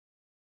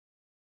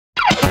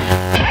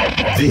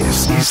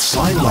This is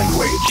Sine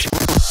Language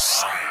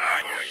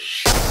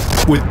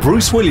with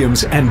Bruce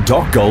Williams and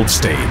Doc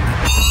Goldstein.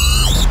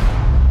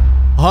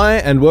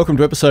 Hi, and welcome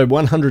to episode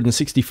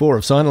 164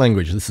 of Sine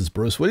Language. This is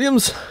Bruce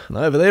Williams, and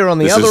over there on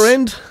the other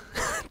end,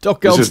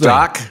 Doc Goldstein. This is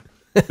Doc.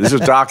 This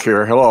is Doc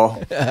here.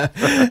 Hello.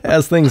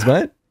 How's things,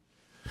 mate?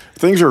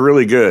 Things are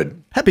really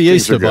good. Happy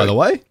Easter, by the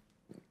way.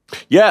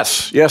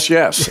 Yes.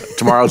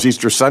 Tomorrow's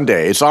Easter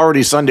Sunday. It's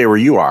already Sunday where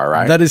you are,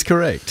 right? That is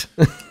correct.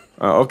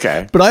 Oh,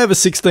 okay. But I have a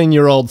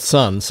 16-year-old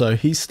son, so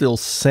he's still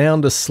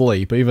sound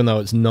asleep, even though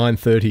it's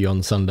 9:30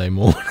 on Sunday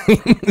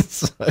morning.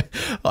 So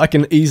I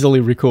can easily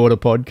record a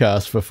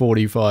podcast for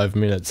 45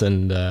 minutes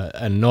and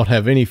not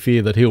have any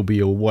fear that he'll be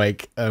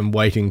awake and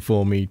waiting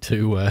for me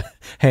to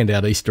hand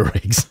out Easter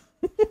eggs.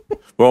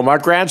 Well, my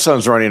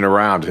grandson's running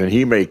around, and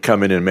he may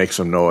come in and make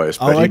some noise,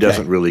 but he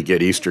doesn't really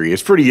get Easter.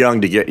 He's pretty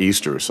young to get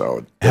Easter, so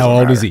it doesn't How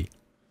old matter. is he?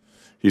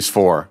 He's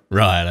 4.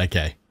 Right,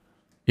 okay.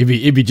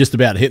 He'd be just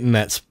about hitting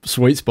that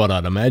sweet spot,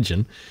 I'd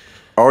imagine.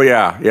 Oh,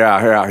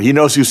 yeah. He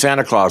knows who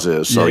Santa Claus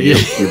is, so you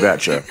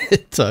betcha.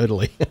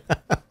 Totally.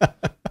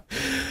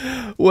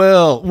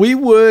 Well, we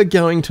were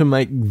going to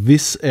make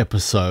this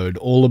episode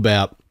all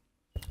about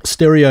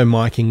stereo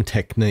miking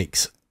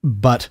techniques,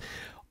 but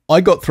I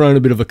got thrown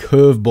a bit of a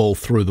curveball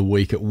through the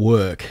week at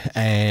work,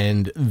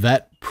 and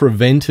that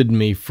prevented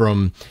me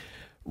from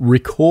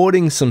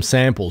recording some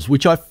samples,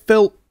 which I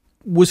felt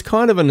was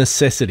kind of a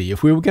necessity.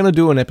 If we were going to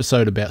do an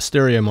episode about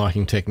stereo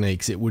miking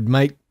techniques, it would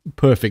make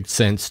perfect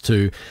sense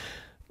to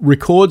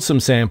record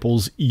some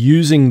samples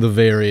using the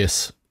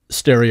various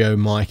stereo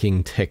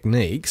miking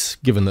techniques,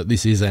 given that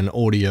this is an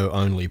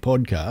audio-only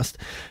podcast.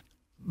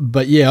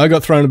 But yeah, I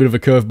got thrown a bit of a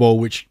curveball,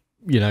 which,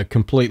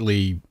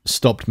 completely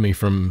stopped me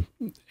from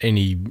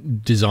any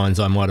designs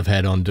I might have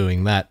had on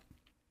doing that.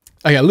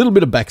 Okay, a little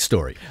bit of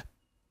backstory.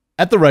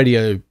 At the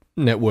radio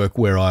network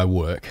where I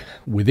work,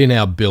 within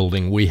our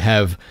building, we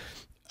have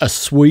a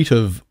suite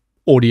of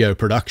audio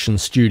production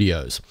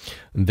studios.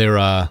 There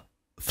are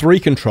 3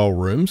 control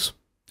rooms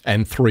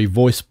and 3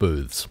 voice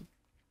booths.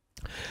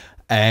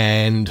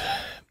 And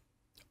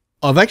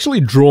I've actually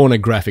drawn a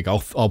graphic.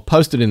 I'll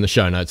post it in the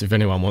show notes if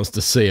anyone wants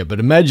to see it,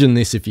 but imagine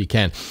this if you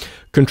can.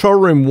 Control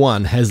room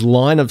 1 has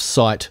line of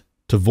sight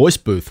to voice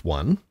booth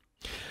 1.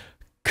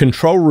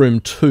 Control room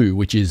 2,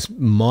 which is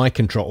my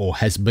control, or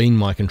has been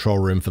my control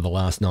room for the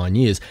last 9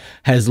 years,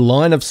 has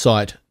line of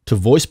sight to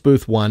voice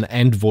booth 1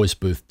 and voice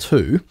booth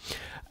 2.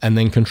 And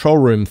then control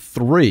room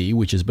 3,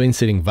 which has been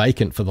sitting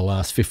vacant for the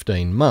last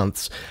 15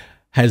 months,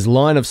 has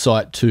line of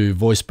sight to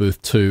voice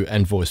booth 2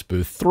 and voice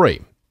booth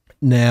 3.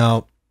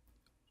 Now,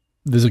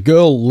 there's a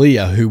girl,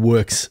 Leah, who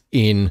works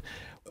in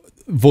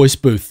voice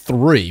booth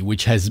 3,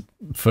 which has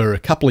for a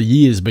couple of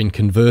years been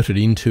converted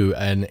into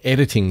an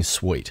editing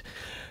suite.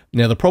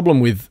 Now, the problem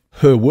with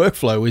her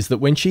workflow is that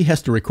when she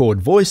has to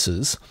record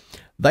voices,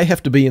 they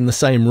have to be in the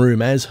same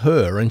room as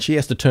her, and she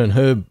has to turn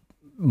her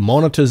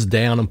monitors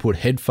down and put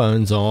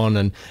headphones on,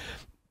 and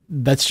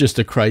that's just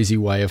a crazy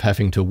way of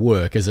having to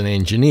work as an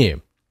engineer.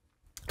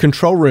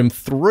 Control room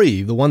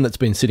 3, the one that's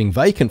been sitting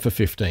vacant for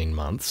 15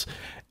 months,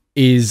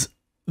 is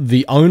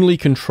the only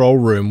control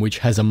room which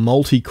has a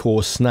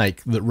multi-core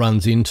snake that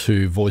runs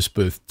into voice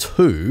booth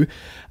 2,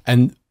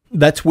 and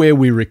that's where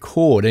we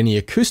record any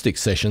acoustic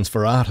sessions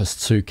for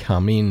artists who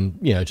come in,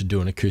 to do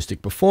an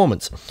acoustic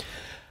performance.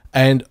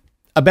 And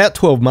about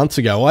 12 months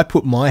ago, I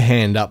put my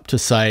hand up to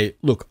say,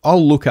 look,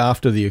 I'll look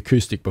after the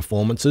acoustic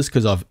performances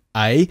because I've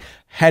A,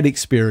 had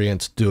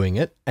experience doing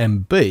it,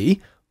 and B,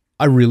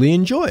 I really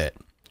enjoy it.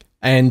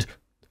 And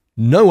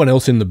no one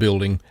else in the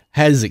building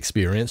has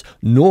experience,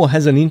 nor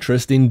has an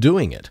interest in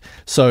doing it.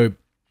 So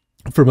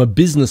from a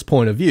business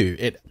point of view,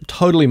 it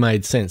totally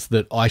made sense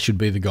that I should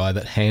be the guy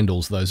that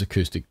handles those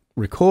acoustic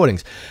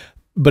recordings.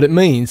 But it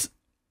means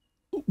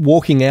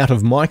walking out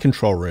of my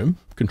control room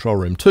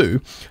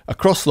 2,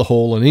 across the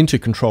hall and into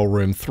control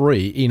room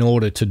 3 in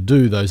order to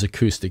do those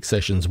acoustic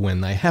sessions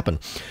when they happen.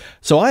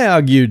 So I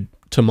argued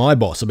to my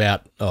boss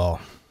about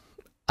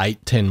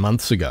 8-10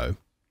 months ago.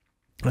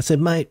 I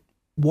said, mate,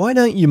 why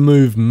don't you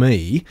move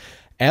me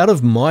out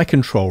of my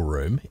control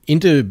room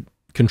into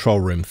control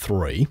room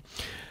 3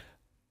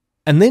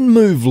 and then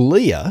move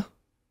Leah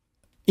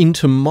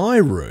into my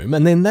room,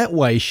 and then that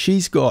way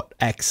she's got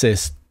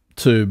access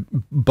to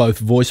both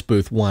voice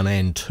booth 1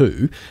 and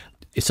 2.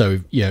 So,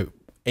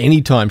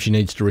 anytime she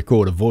needs to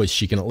record a voice,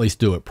 she can at least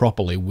do it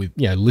properly with,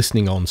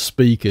 listening on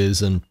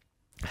speakers and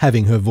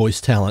having her voice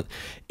talent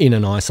in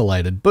an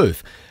isolated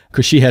booth,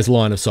 because she has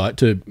line of sight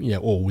to,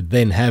 or would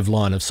then have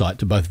line of sight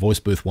to both voice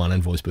booth 1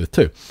 and voice booth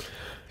 2.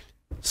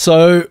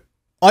 So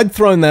I'd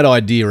thrown that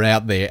idea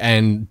out there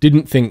and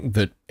didn't think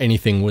that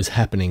anything was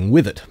happening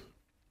with it.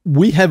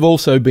 We have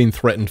also been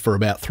threatened for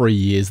about 3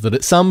 years that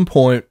at some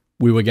point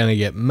we were going to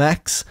get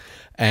Macs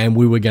and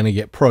we were going to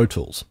get Pro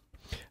Tools.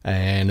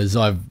 And as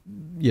I've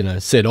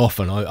said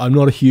often, I'm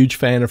not a huge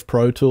fan of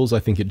Pro Tools. I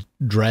think it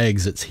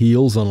drags its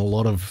heels on a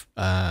lot of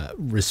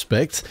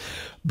respects.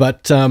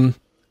 But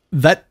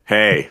that...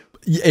 Hey.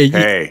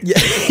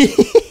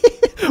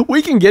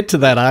 We can get to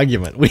that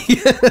argument.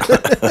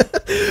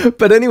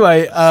 But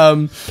anyway,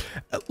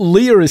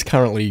 Leah is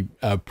currently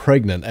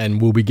pregnant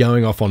and will be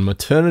going off on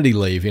maternity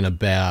leave in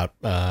about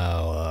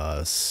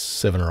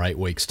 7 or 8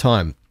 weeks'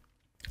 time.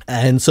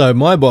 And so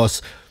my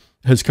boss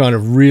has kind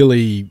of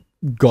really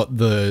got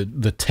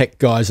the tech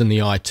guys and the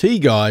IT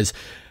guys,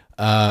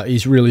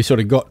 he's really sort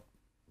of got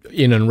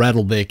in and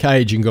rattled their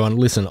cage and gone,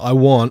 listen, I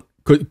want,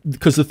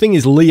 because the thing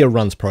is Leah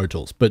runs Pro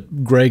Tools,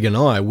 but Greg and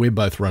we're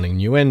both running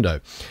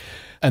Nuendo.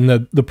 And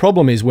the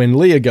problem is when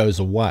Leah goes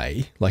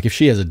away, like if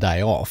she has a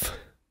day off,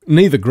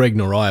 neither Greg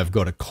nor I have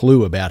got a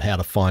clue about how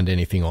to find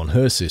anything on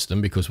her system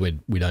because we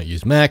don't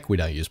use Mac, we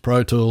don't use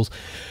Pro Tools.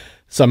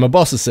 So my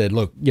boss has said,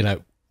 look,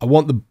 I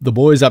want the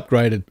boys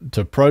upgraded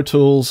to Pro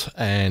Tools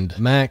and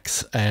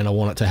Macs, and I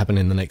want it to happen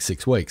in the next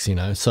 6 weeks,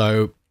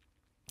 So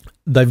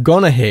they've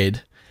gone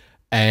ahead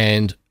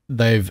and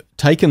they've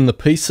taken the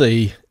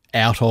PC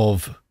out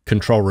of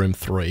Control Room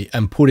 3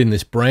 and put in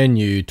this brand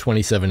new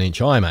 27-inch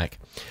iMac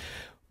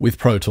with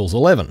Pro Tools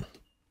 11.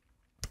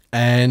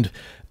 And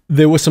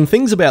there were some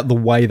things about the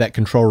way that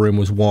control room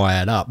was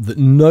wired up that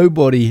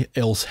nobody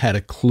else had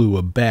a clue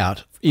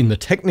about in the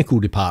technical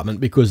department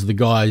because the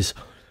guys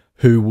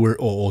who were,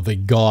 or the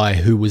guy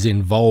who was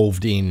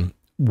involved in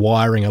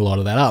wiring a lot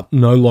of that up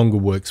no longer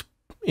works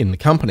in the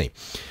company.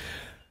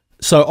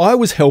 So I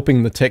was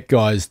helping the tech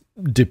guys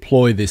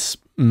deploy this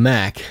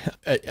Mac,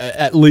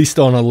 at least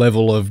on a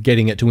level of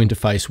getting it to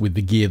interface with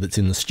the gear that's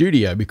in the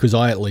studio, because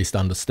I at least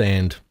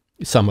understand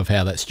some of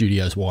how that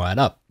studio's wired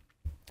up.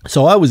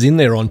 So I was in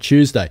there on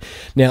Tuesday.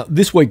 Now,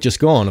 this week just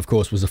gone, of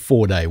course, was a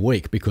 4-day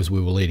week because we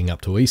were leading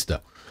up to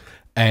Easter.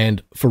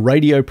 And for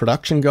radio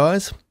production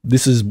guys,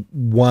 this is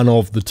one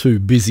of the 2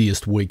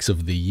 busiest weeks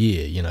of the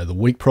year. The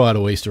week prior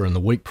to Easter and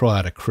the week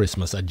prior to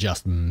Christmas are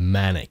just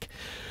manic.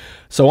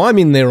 So I'm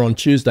in there on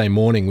Tuesday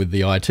morning with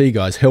the IT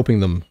guys,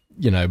 helping them,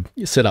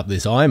 set up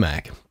this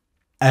iMac.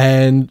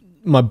 And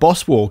my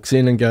boss walks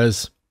in and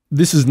goes,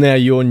 "This is now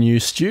your new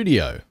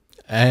studio."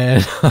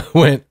 And I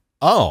went,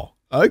 "Oh,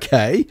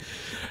 okay."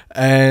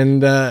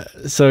 And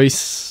so he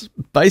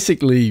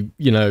basically,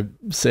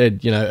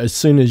 said, as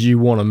soon as you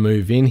want to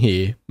move in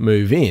here,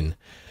 move in.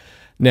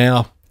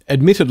 Now,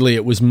 admittedly,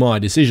 it was my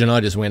decision. I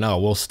just went, oh,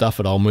 well,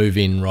 stuff it, I'll move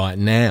in right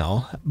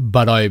now.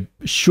 But I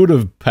should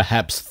have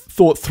perhaps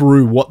thought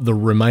through what the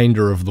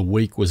remainder of the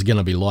week was going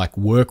to be like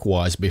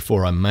work-wise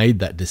before I made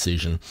that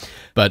decision.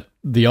 But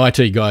the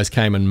IT guys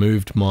came and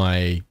moved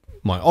my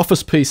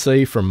office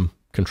PC from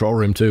Control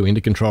Room 2 into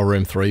Control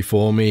Room 3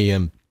 for me,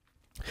 and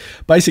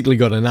basically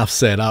got enough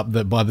set up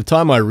that by the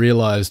time I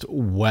realized,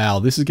 wow,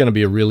 this is going to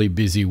be a really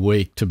busy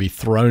week to be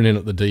thrown in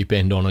at the deep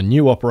end on a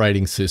new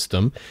operating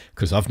system,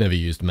 because I've never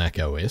used Mac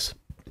OS,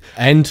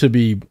 and to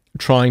be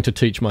trying to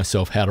teach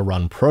myself how to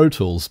run Pro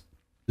Tools,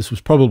 this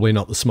was probably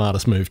not the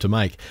smartest move to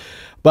make.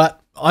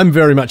 But I'm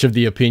very much of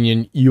the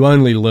opinion you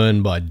only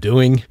learn by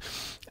doing,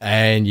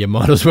 and you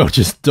might as well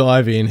just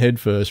dive in head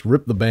first,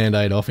 rip the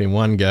Band-Aid off in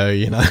one go,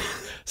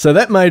 So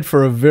that made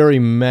for a very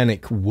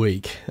manic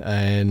week,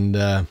 and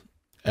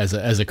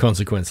as a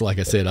consequence, like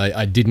I said,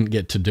 I didn't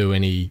get to do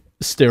any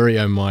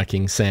stereo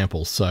miking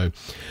samples, so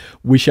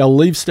we shall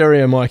leave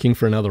stereo miking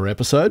for another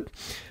episode.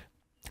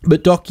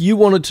 But Doc, you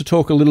wanted to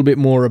talk a little bit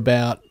more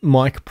about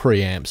mic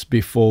preamps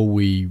before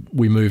we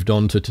moved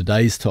on to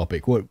today's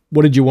topic. What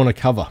did you want to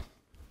cover?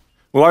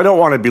 Well, I don't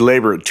want to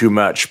belabor it too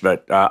much,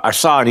 but I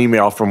saw an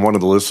email from one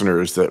of the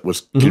listeners that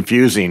was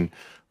confusing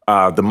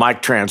the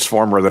mic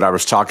transformer that I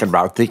was talking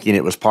about, thinking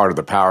it was part of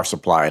the power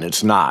supply, and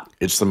it's not.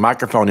 It's the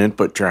microphone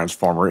input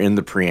transformer in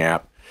the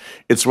preamp.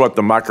 It's what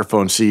the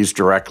microphone sees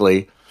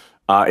directly.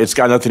 It's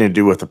got nothing to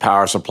do with the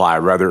power supply,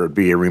 whether it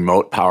be a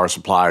remote power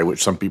supply,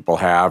 which some people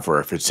have, or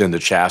if it's in the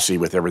chassis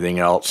with everything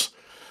else.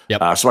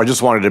 Yep. So I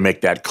just wanted to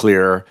make that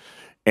clear.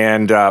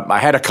 And I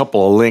had a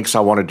couple of links I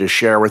wanted to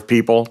share with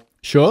people.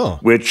 Sure.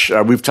 Which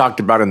we've talked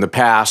about in the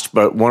past,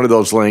 but one of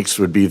those links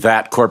would be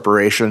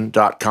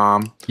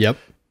thatcorporation.com. Yep.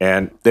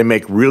 And they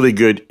make really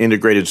good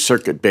integrated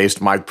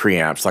circuit-based mic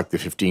preamps like the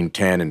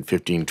 1510 and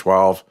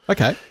 1512.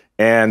 Okay.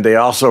 And they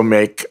also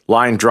make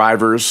line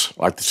drivers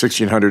like the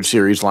 1600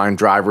 series line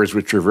drivers,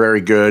 which are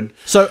very good.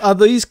 So are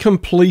these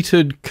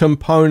completed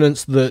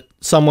components that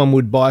someone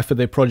would buy for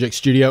their project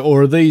studio,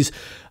 or are these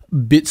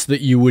bits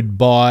that you would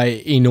buy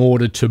in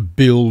order to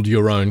build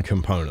your own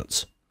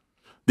components?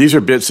 These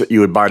are bits that you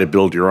would buy to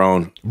build your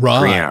own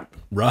preamp.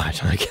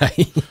 Right,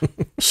 okay.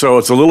 So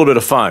it's a little bit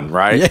of fun,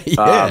 right?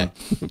 Yeah,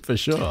 for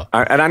sure.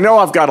 And I know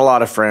I've got a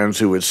lot of friends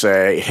who would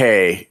say,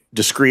 hey,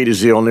 discrete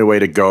is the only way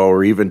to go,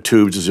 or even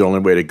tubes is the only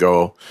way to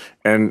go.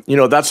 And,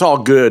 that's all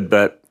good,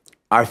 but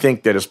I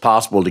think that it's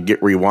possible to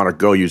get where you want to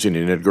go using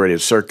an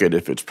integrated circuit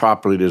if it's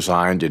properly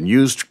designed and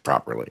used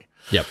properly.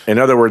 Yep. In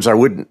other words, I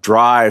wouldn't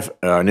drive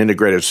an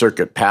integrated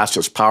circuit past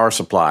its power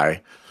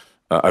supply,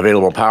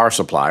 available power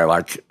supply,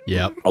 like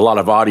a lot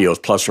of audio is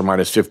plus or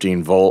minus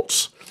 15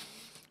 volts.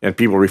 And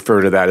people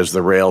refer to that as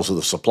the rails of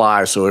the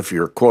supply. So if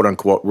you're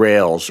quote-unquote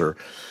rails or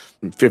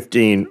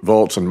 15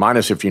 volts and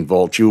minus 15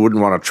 volts, you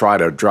wouldn't want to try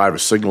to drive a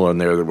signal in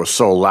there that was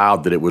so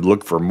loud that it would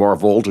look for more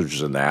voltage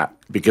than that,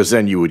 because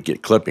then you would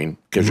get clipping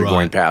because you're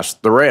going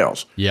past the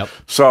rails. Yep.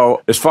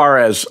 So as far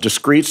as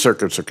discrete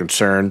circuits are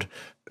concerned,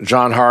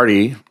 John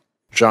Hardy,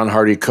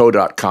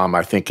 johnhardyco.com,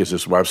 I think is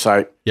his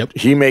website. Yep.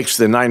 He makes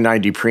the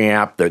 990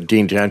 preamp that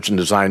Dean Jensen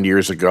designed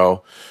years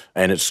ago,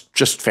 and it's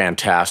just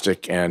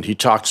fantastic. And he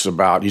talks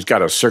about, he's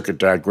got a circuit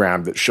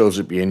diagram that shows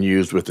it being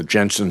used with the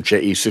Jensen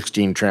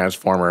JE16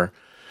 transformer.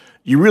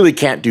 You really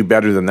can't do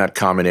better than that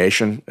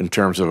combination in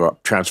terms of a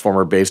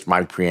transformer-based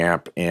mic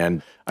preamp,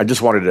 and I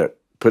just wanted to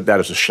put that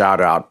as a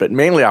shout-out. But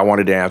mainly I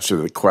wanted to answer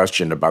the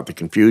question about the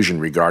confusion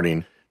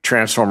regarding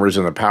transformers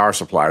in the power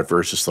supply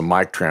versus the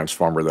mic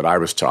transformer that I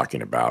was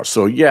talking about.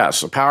 So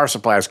yes, a power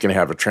supply is going to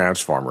have a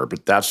transformer,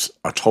 but that's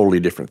a totally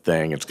different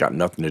thing. It's got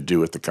nothing to do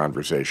with the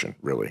conversation,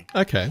 really.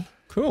 Okay,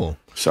 cool.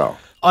 So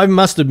I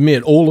must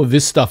admit, all of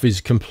this stuff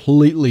is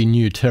completely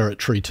new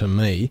territory to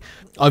me.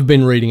 I've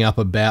been reading up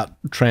about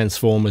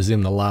transformers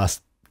in the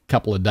last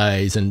couple of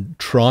days and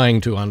trying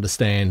to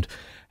understand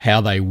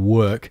how they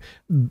work.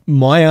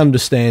 My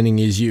understanding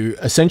is you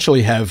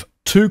essentially have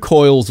two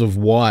coils of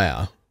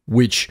wire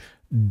which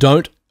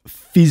don't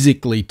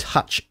physically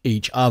touch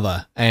each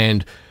other,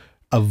 and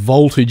a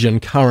voltage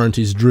and current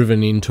is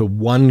driven into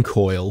one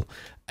coil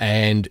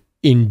and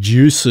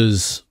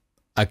induces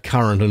a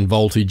current and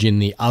voltage in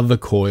the other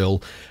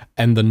coil,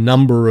 and the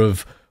number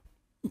of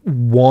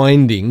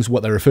windings,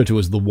 what they refer to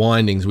as the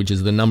windings, which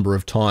is the number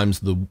of times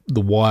the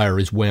wire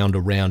is wound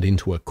around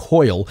into a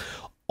coil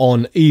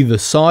on either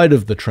side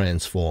of the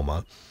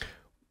transformer,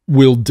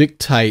 will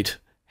dictate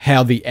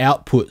how the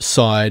output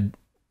side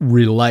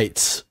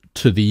relates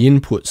to the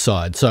input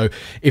side. So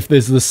if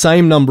there's the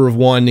same number of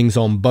windings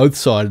on both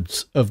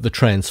sides of the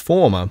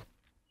transformer,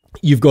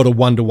 you've got a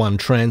one-to-one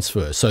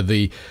transfer. So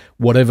the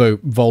whatever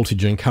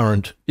voltage and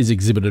current is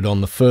exhibited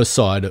on the first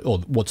side, or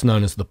what's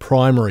known as the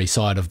primary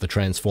side of the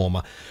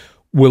transformer,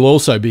 will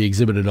also be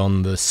exhibited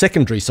on the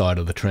secondary side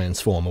of the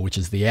transformer, which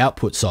is the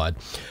output side.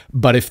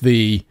 But if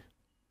the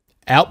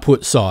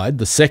output side,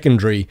 the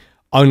secondary,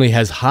 only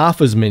has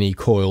half as many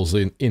coils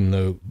in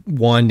the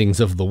windings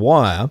of the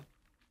wire,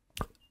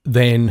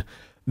 then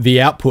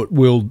the output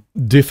will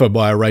differ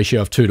by a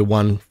ratio of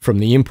 2-to-1 from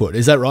the input.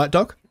 Is that right,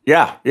 Doc?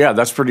 yeah,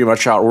 that's pretty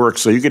much how it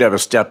works. So you could have a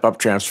step-up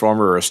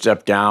transformer or a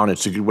step-down.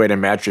 It's a good way to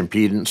match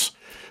impedance.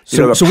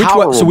 So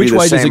which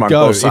way does it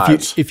go?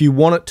 If you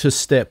want it to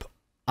step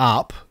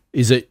up,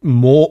 is it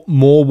more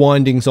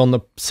windings on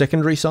the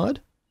secondary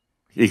side?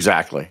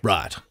 Exactly.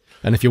 Right.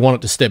 And if you want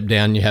it to step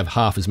down, you have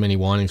half as many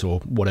windings or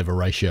whatever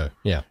ratio.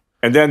 Yeah.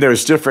 And then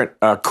there's different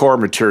core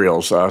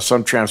materials.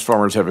 Some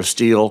transformers have a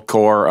steel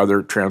core,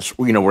 other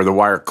where the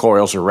wire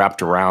coils are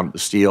wrapped around the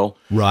steel.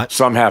 Right.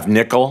 Some have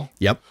nickel.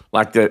 Yep.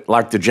 Like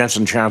the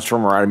Jensen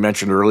transformer I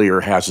mentioned earlier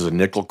has a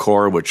nickel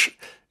core, which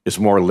is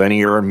more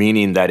linear,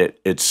 meaning that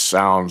it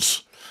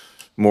sounds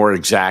more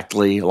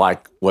exactly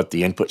like what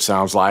the input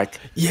sounds like.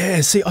 Yeah.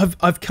 See,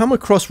 I've come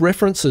across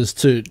references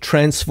to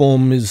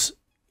transformers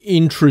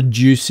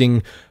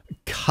introducing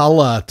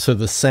color to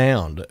the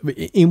sound.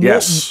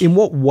 In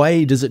what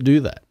way does it do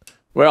that?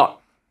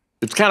 Well,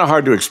 it's kind of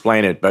hard to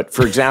explain it, but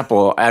for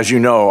example, as you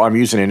know, I'm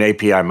using an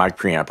API mic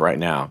preamp right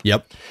now.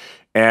 Yep.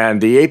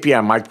 And the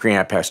API mic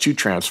preamp has two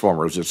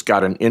transformers. It's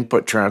got an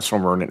input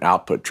transformer and an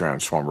output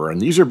transformer, and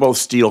these are both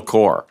steel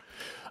core,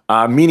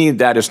 meaning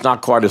that it's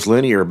not quite as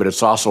linear, but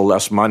it's also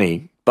less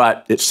money,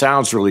 but it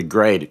sounds really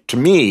great. To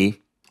me,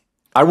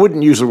 I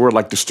wouldn't use a word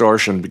like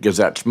distortion because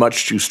that's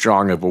much too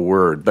strong of a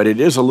word, but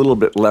it is a little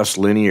bit less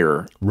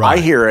linear. Right.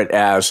 I hear it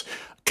as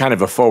kind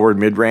of a forward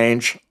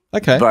mid-range,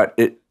 okay, but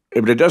it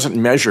doesn't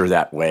measure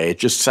that way. It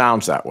just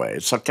sounds that way.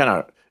 It's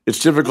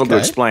difficult to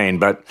explain,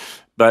 but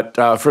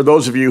for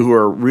those of you who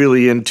are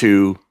really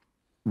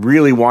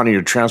wanting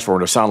your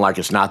transformer to sound like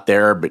it's not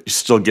there, but you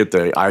still get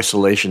the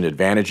isolation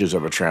advantages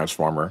of a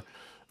transformer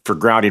for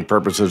grounding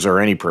purposes or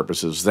any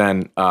purposes,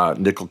 then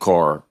nickel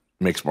core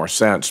makes more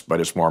sense, but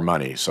it's more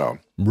money. So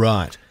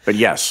right. But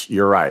yes,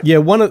 you're right. Yeah,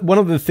 one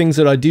of the things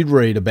that I did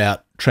read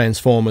about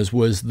transformers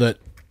was that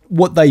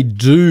what they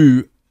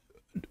do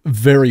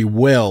very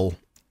well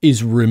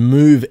is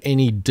remove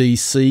any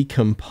DC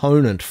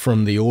component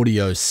from the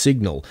audio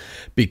signal,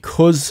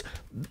 because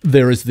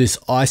there is this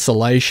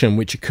isolation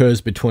which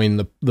occurs between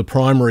the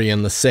primary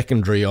and the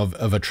secondary of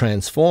a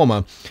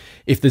transformer.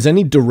 If there's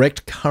any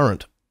direct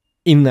current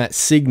in that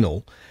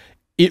signal,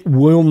 it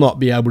will not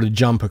be able to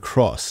jump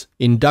across.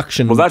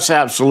 Induction. Well, that's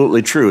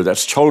absolutely true.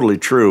 That's totally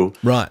true.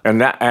 Right.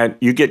 And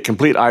you get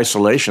complete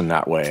isolation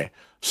that way.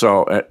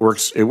 So it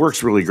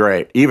works really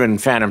great. Even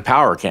phantom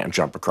power can't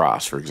jump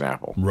across, for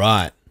example.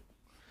 Right.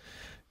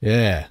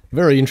 Yeah.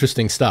 Very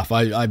interesting stuff.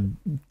 I'm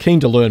keen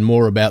to learn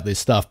more about this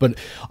stuff, but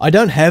I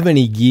don't have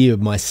any gear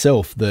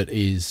myself that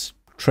is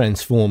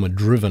transformer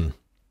driven.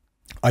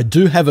 I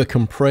do have a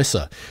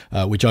compressor,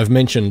 which I've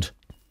mentioned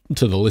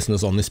to the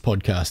listeners on this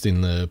podcast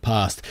in the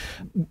past,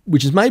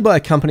 which is made by a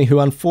company who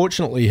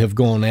unfortunately have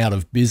gone out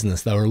of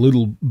business. They were a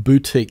little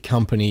boutique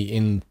company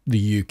in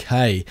the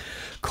UK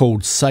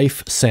called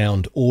Safe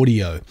Sound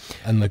Audio,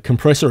 and the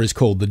compressor is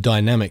called the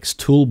Dynamics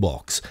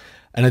Toolbox,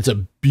 and it's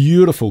a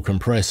beautiful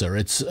compressor.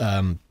 It's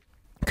can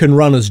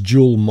run as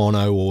dual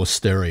mono or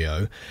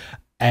stereo,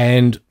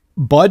 and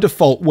by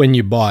default when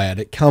you buy it,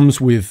 it comes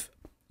with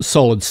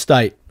solid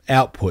state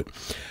output.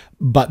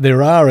 But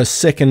there are a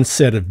second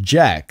set of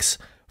jacks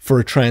for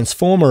a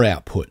transformer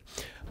output.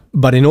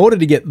 But in order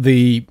to get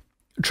the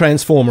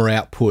transformer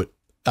output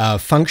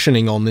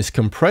functioning on this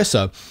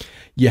compressor,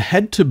 you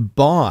had to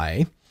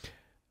buy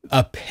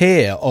a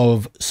pair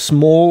of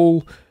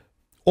small,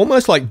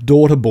 almost like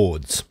daughter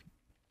boards,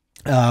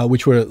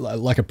 which were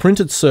like a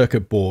printed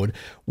circuit board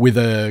with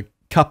a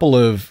couple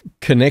of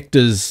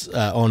connectors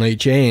on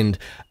each end.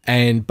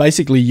 And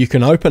basically you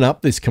can open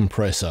up this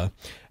compressor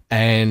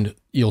and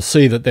you'll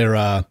see that there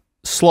are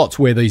slots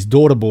where these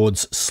daughter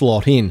boards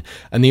slot in.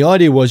 And the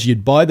idea was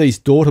you'd buy these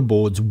daughter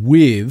boards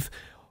with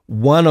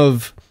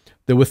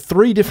there were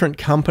 3 different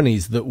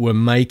companies that were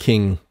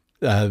making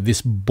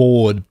this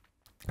board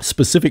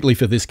specifically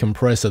for this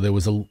compressor. There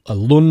was a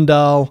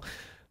Lundahl,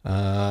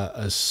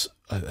 I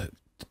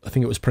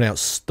think it was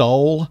pronounced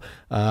Stoll,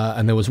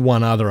 and there was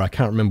one other. I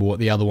can't remember what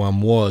the other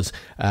one was.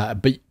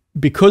 But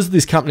because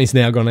this company's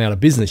now gone out of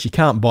business, you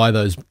can't buy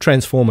those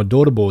transformer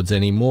daughter boards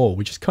anymore,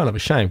 which is kind of a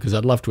shame because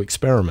I'd love to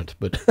experiment.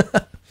 But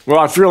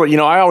well, it's really,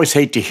 I always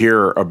hate to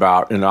hear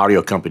about an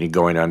audio company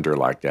going under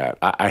like that.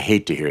 I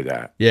hate to hear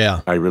that.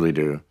 Yeah. I really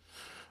do.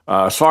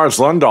 As far as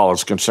Lundahl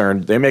is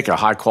concerned, they make a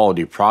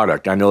high-quality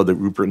product. I know that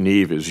Rupert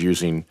Neve is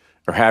using,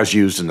 or has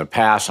used in the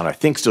past, and I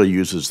think still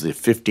uses the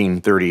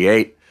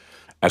 1538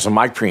 as a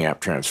mic preamp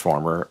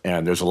transformer.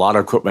 And there's a lot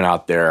of equipment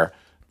out there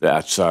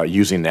that's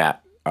using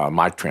that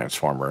mic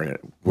transformer, and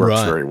it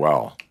works very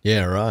well.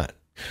 Yeah, right.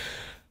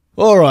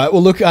 All right.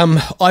 Well, look,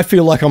 I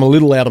feel like I'm a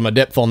little out of my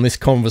depth on this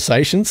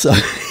conversation, so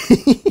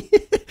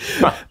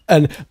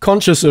and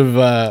conscious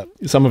of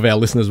some of our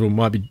listeners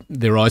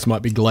their eyes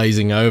might be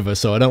glazing over,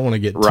 so I don't want to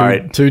get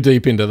too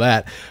deep into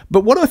that.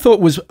 But what I thought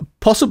was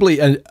possibly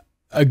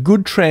a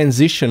good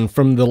transition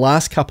from the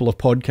last couple of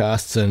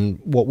podcasts and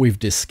what we've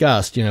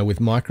discussed, with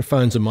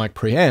microphones and mic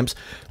preamps,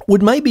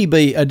 would maybe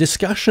be a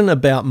discussion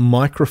about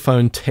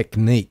microphone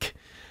technique.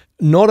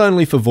 Not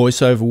only for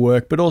voiceover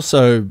work, but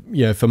also,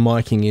 for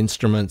miking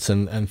instruments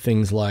and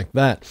things like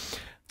that.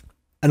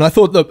 And I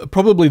thought that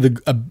probably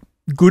a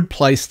good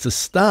place to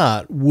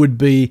start would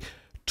be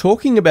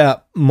talking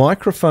about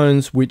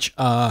microphones which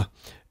are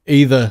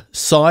either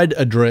side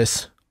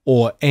address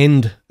or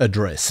end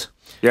address.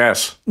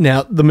 Yes.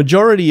 Now, the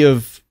majority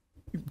of,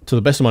 to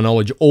the best of my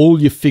knowledge,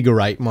 all your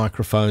figure 8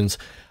 microphones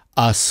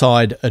are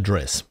side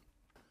address.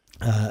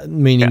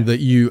 Meaning that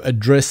you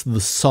address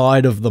the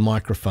side of the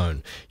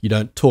microphone. You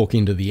don't talk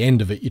into the end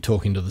of it, you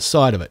talk into the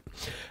side of it.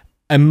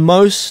 And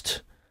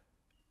most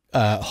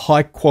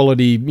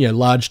high-quality,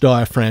 large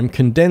diaphragm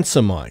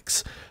condenser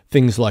mics,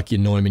 things like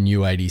your Neumann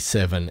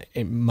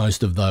U87,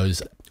 most of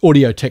those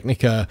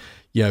Audio-Technica,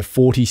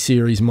 40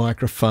 series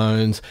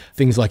microphones,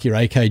 things like your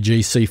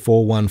AKG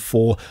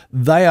C414,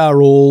 they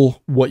are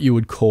all what you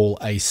would call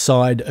a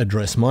side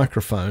address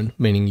microphone,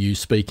 meaning you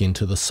speak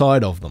into the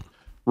side of them.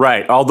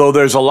 Right, although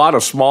there's a lot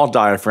of small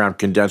diaphragm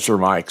condenser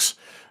mics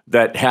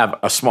that have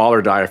a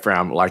smaller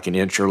diaphragm, like an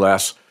inch or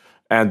less,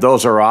 and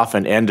those are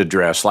often end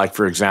address, like,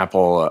 for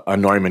example, a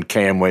Neumann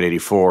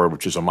KM184,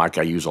 which is a mic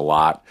I use a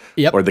lot,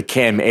 or the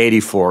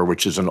KM84,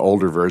 which is an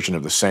older version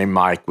of the same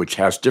mic, which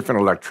has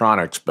different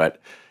electronics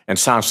and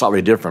sounds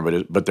slightly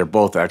different, but they're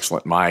both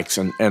excellent mics.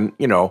 And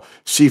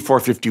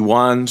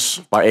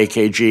C451s by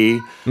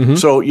AKG. Mm-hmm.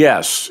 So,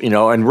 yes,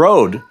 and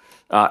Rode,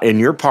 in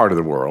your part of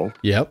the world,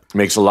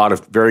 makes a lot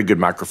of very good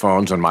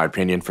microphones, in my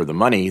opinion, for the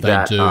money. In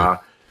fact, I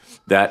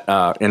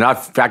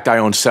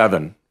own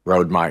 7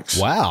 Rode mics.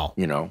 Wow.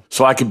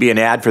 So I could be an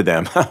ad for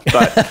them.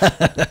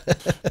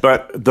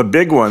 But the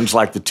big ones,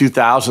 like the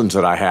 2000s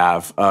that I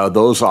have,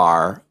 those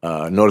are,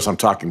 notice I'm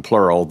talking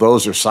plural,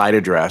 those are side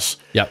address.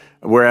 Yep.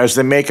 Whereas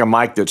they make a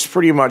mic that's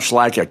pretty much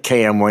like a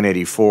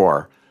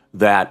KM184,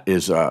 that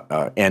is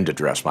a end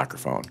address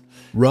microphone.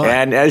 Right.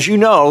 And as you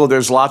know,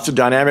 there's lots of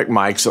dynamic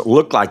mics that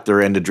look like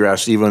they're end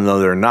address even though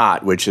they're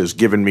not, which has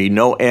given me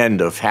no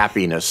end of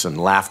happiness and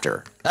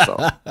laughter.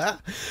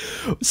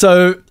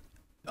 So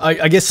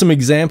I guess some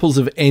examples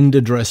of end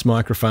address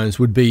microphones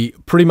would be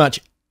pretty much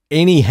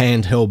any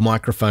handheld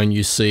microphone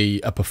you see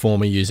a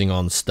performer using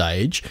on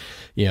stage.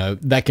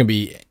 That can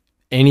be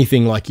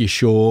anything like your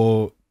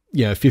Shure,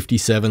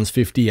 57s,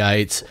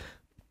 58s.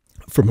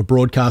 From a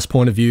broadcast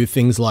point of view,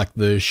 things like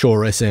the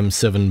Shure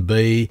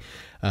SM7B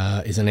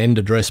is an end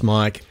address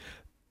mic.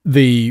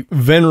 The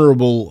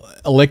venerable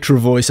Electro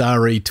Voice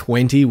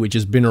RE20, which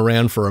has been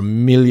around for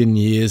 1,000,000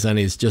 years and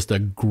is just a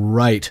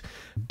great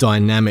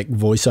dynamic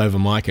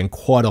voiceover mic and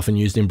quite often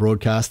used in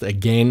broadcast,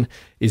 again,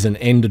 is an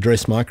end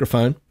address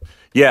microphone.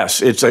 Yes,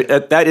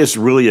 that is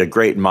really a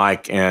great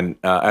mic, and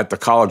at the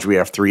college we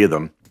have 3 of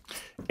them.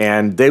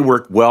 And they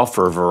work well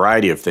for a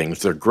variety of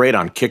things. They're great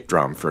on kick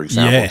drum, for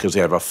example, because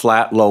they have a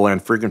flat,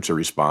 low-end frequency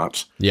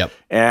response. Yep.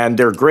 And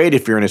they're great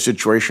if you're in a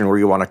situation where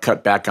you want to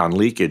cut back on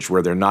leakage,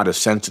 where they're not as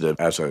sensitive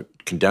as a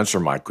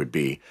condenser mic would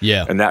be.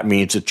 Yeah. And that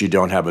means that you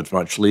don't have as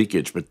much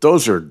leakage. But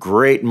those are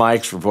great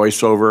mics for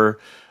voiceover.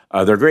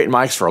 They're great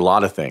mics for a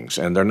lot of things.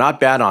 And they're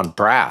not bad on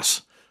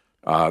brass.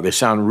 They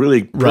sound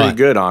really pretty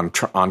good on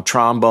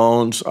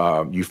trombones,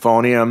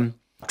 euphonium,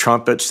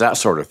 trumpets, that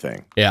sort of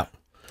thing. Yeah.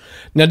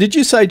 Now, did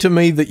you say to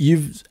me that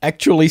you've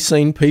actually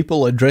seen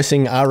people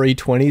addressing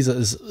RE20s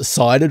as a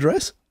side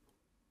address?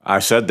 I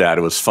said that.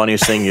 It was the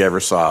funniest thing you ever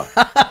saw.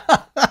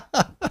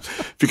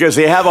 Because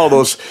they have all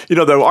those, the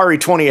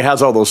RE20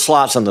 has all those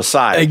slots on the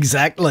side.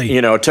 Exactly.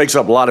 It takes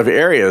up a lot of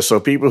area. So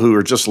people who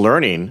are just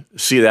learning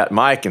see that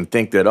mic and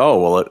think that,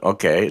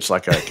 it's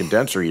like a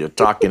condenser. You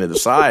talk into the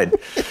side,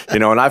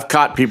 and I've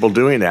caught people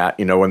doing that,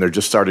 when they're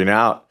just starting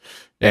out.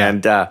 Yeah.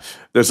 And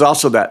there's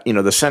also that, the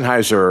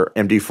Sennheiser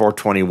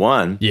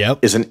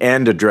MD421 is an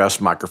end address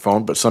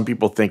microphone, but some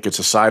people think it's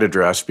a side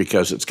address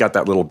because it's got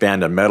that little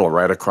band of metal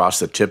right across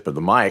the tip of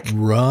the mic.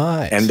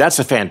 Right. And that's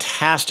a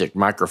fantastic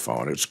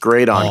microphone. It's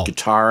great on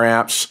guitar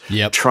amps,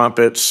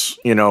 trumpets,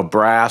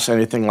 brass,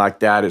 anything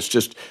like that. It's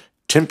just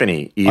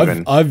timpani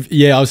even. I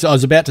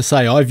was about to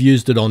say I've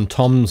used it on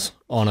toms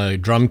on a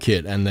drum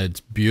kit, and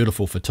it's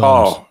beautiful for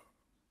toms. Oh,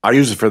 I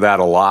use it for that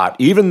a lot,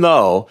 even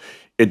though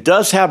it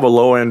does have a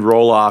low-end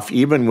roll-off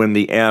even when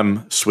the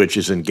M switch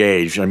is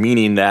engaged,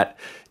 meaning that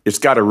it's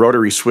got a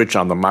rotary switch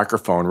on the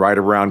microphone right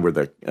around where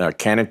the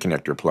Canon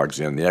connector plugs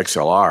in, the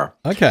XLR.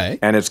 Okay.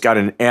 And it's got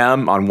an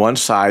M on one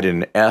side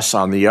and an S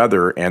on the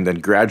other, and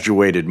then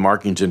graduated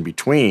markings in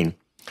between.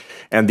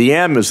 And the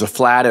M is the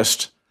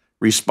flattest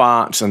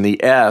response, and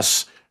the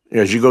S,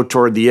 as you go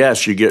toward the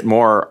S, you get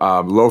more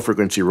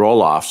low-frequency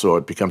roll-off, so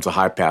it becomes a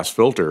high-pass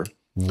filter.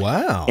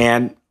 Wow.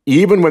 And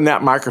even when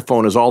that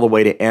microphone is all the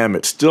way to M,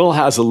 it still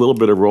has a little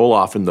bit of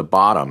roll-off in the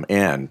bottom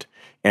end.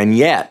 And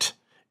yet,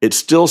 it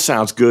still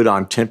sounds good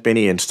on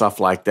timpani and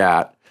stuff like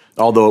that,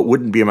 although it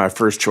wouldn't be my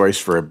first choice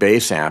for a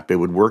bass amp. It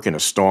would work in a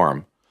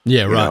storm.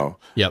 Yeah, right.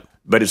 Yep.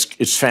 But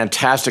it's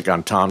fantastic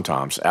on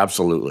tom-toms,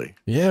 absolutely.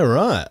 Yeah,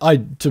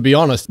 right. To be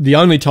honest, the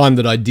only time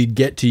that I did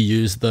get to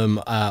use them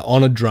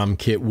on a drum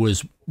kit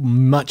was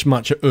much,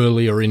 much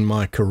earlier in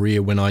my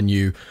career when I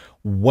knew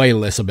way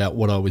less about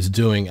what I was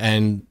doing.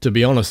 And to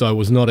be honest, I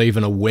was not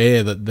even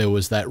aware that there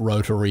was that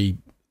rotary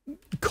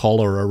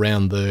collar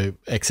around the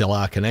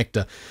XLR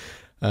connector.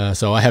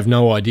 So I have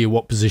no idea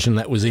what position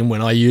that was in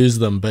when I used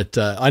them, but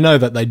I know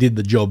that they did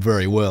the job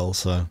very well.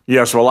 So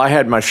yes, well, I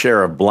had my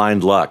share of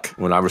blind luck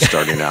when I was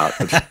starting out.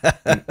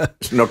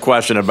 There's no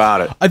question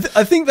about it.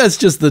 I think that's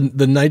just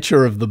the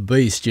nature of the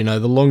beast. The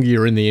longer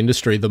you're in the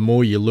industry, the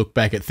more you look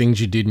back at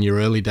things you did in your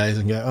early days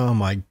and go, oh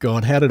my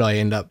God, how did I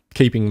end up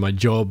keeping my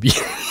job?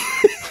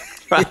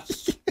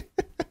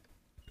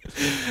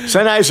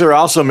 Sennheiser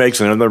also makes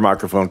another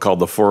microphone called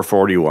the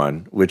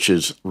 441, which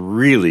is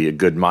really a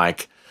good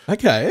mic.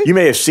 Okay. You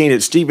may have seen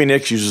it. Stevie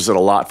Nicks uses it a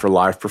lot for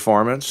live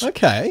performance.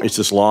 Okay. It's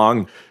this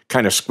long,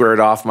 kind of squared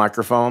off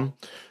microphone.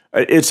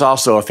 It's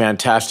also a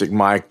fantastic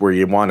mic where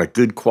you want a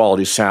good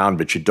quality sound,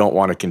 but you don't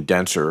want a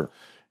condenser.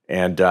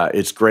 And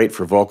it's great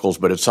for vocals,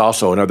 but it's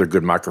also another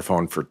good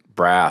microphone for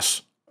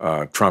brass,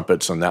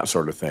 trumpets, and that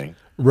sort of thing.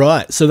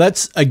 Right. So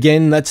that's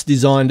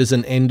designed as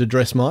an end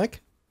address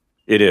mic?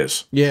 It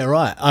is. Yeah,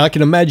 right. I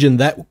can imagine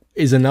that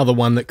is another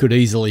one that could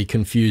easily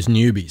confuse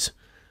newbies.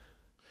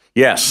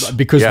 Yes.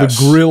 Because the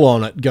grill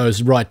on it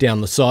goes right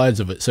down the sides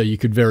of it, so you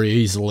could very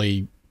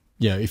easily,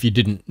 if you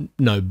didn't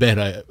know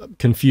better,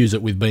 confuse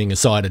it with being a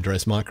side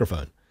address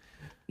microphone.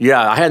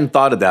 Yeah, I hadn't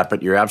thought of that,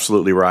 but you're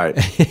absolutely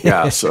right.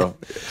 Yeah, so.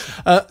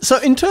 So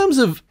in terms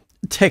of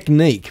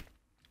technique,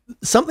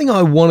 something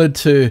I wanted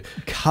to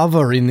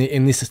cover in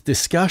this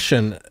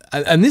discussion,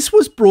 and this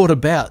was brought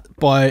about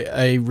by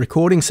a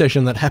recording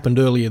session that happened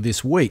earlier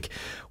this week,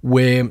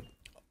 where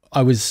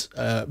I was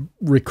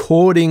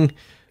recording.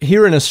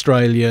 Here in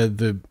Australia,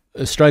 the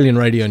Australian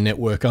Radio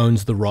Network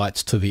owns the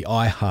rights to the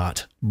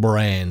iHeart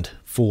brand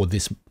for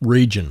this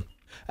region.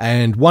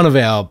 And one of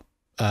our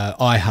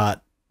iHeart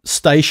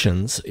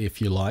stations,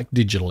 if you like,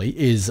 digitally,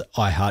 is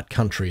iHeart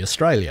Country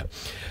Australia.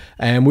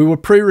 And we were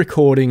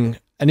pre-recording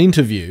an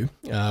interview,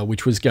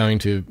 which was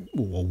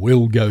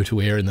will go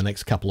to air in the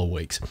next couple of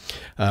weeks,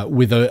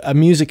 with a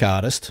music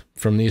artist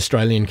from the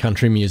Australian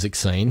country music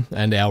scene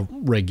and our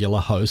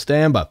regular host,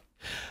 Amber.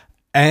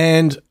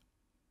 And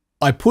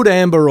I put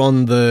Amber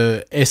on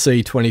the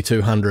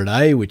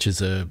SE2200A, which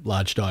is a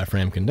large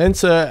diaphragm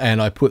condenser,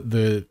 and I put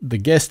the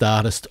guest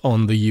artist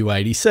on the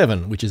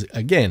U87, which is,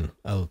 again,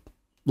 a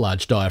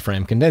large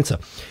diaphragm condenser.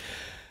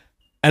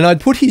 And I'd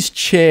put his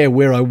chair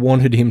where I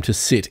wanted him to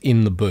sit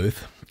in the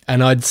booth,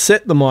 and I'd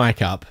set the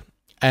mic up,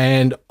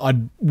 and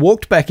I'd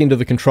walked back into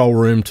the control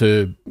room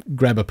to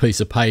grab a piece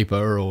of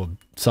paper or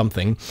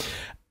something.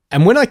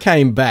 And when I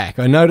came back,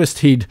 I noticed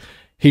he'd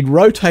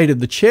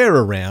rotated the chair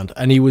around,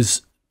 and he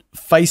was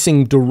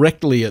facing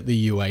directly at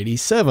the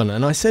U87.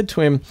 And I said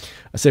to him,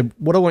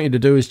 what I want you to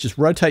do is just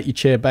rotate your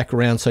chair back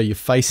around so you're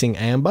facing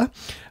Amber,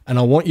 and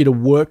I want you to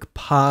work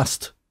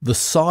past the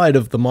side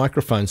of the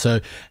microphone. So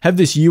have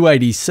this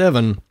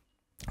U87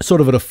 sort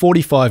of at a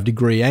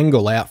 45-degree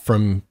angle out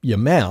from your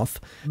mouth,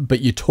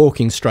 but you're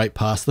talking straight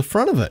past the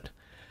front of it.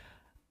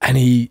 And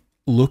he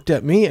looked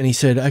at me and he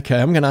said, okay,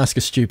 I'm going to ask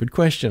a stupid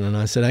question. And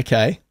I said,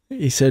 okay.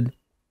 He said,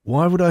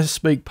 why would I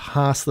speak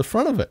past the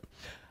front of it?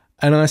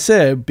 And I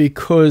said,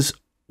 because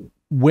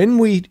when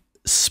we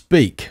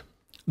speak,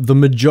 the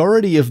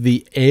majority of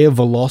the air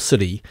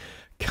velocity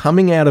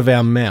coming out of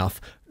our mouth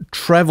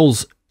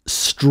travels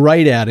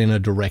straight out in a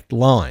direct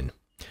line,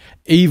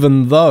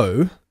 even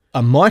though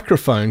a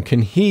microphone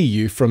can hear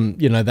you from,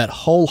 that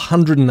whole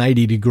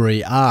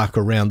 180-degree arc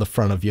around the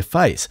front of your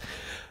face.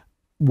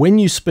 When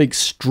you speak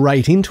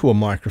straight into a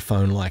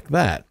microphone like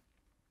that,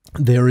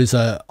 there is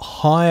a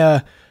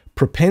higher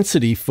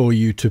propensity for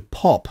you to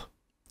pop,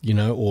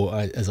 or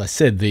as I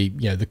said,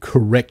 the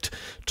correct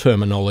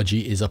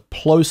terminology is a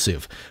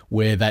plosive,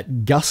 where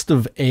that gust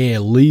of air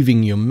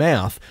leaving your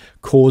mouth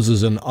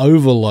causes an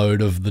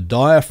overload of the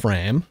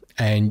diaphragm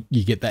and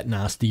you get that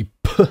nasty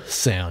p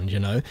sound,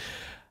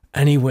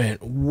 And he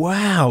went,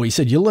 wow. He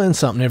said, you learn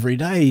something every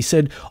day. He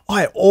said,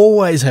 I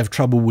always have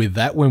trouble with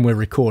that when we're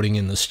recording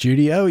in the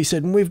studio. He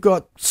said, and we've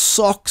got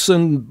socks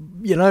and,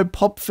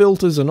 pop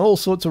filters and all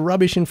sorts of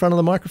rubbish in front of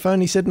the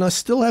microphone. He said, and I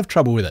still have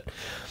trouble with it.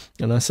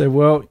 And I said,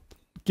 well,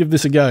 give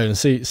this a go and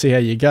see how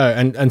you go.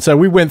 And so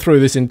we went through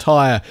this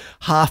entire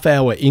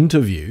half-hour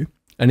interview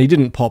and he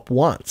didn't pop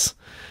once.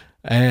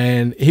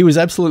 And he was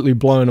absolutely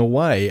blown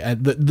away.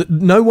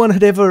 No one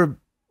had ever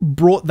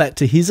brought that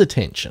to his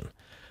attention.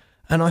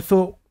 And I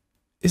thought,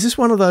 is this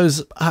one of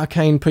those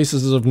arcane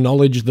pieces of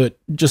knowledge that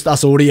just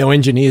us audio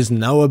engineers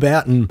know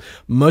about and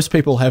most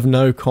people have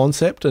no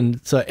concept?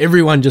 And so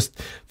everyone just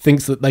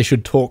thinks that they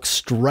should talk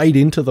straight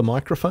into the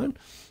microphone?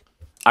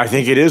 I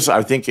think it is.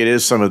 I think it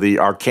is some of the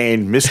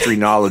arcane mystery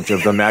knowledge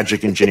of the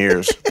magic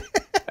engineers.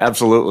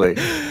 Absolutely.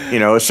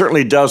 It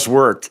certainly does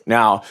work.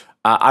 Now,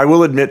 I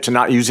will admit to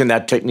not using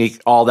that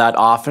technique all that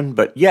often,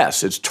 but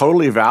yes, it's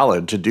totally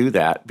valid to do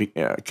that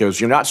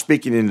because you're not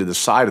speaking into the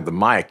side of the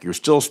mic. You're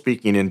still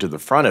speaking into the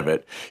front of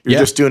it. You're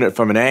just doing it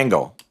from an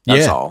angle.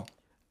 That's all.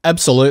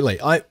 Absolutely.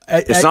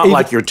 It's not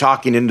like you're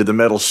talking into the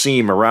metal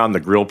seam around the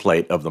grill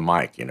plate of the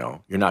mic,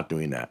 You're not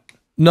doing that.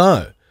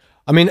 No.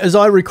 I mean, as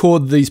I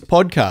record these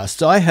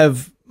podcasts, I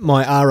have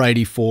my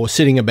R84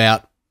 sitting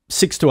about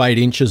 6 to 8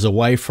 inches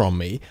away from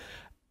me.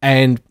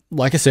 And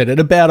like I said, at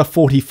about a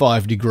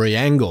 45-degree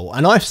angle.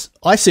 And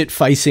I sit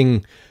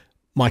facing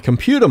my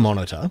computer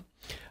monitor.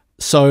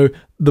 So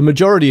the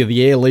majority of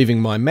the air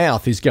leaving my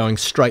mouth is going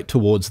straight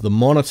towards the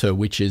monitor,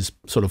 which is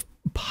sort of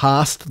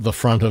past the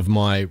front of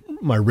my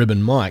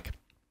ribbon mic.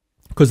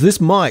 Because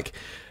this mic,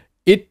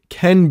 it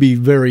can be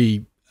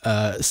very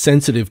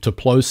sensitive to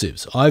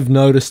plosives. I've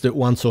noticed it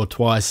once or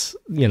twice,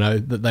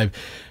 that they've,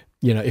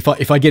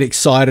 if I get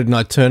excited and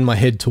I turn my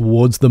head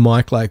towards the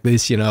mic like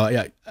this, and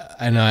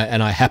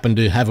I happen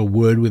to have a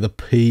word with a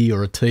P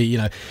or a T,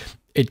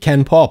 it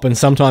can pop. And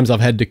sometimes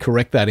I've had to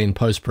correct that in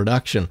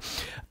post-production.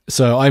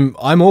 So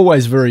I'm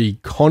always very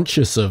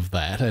conscious of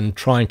that and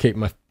try and keep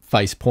my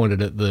face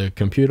pointed at the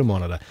computer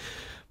monitor.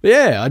 But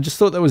yeah, I just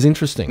thought that was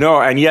interesting.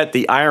 No, and yet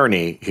the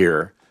irony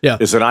here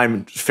is that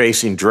I'm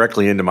facing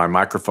directly into my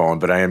microphone,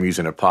 but I am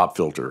using a pop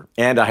filter.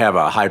 And I have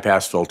a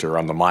high-pass filter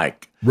on the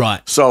mic.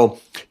 Right. So,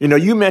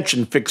 you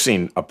mentioned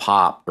fixing a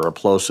pop or a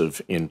plosive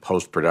in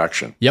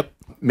post-production. Yep.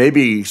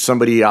 Maybe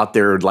somebody out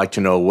there would like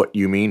to know what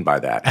you mean by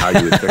that, how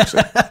you would fix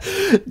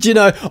it. Do you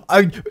know,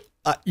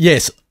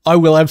 yes, I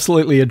will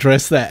absolutely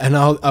address that. And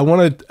I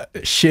want to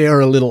share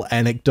a little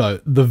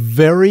anecdote. The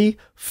very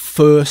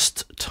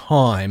first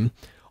time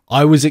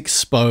I was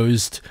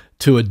exposed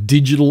to a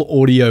digital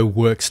audio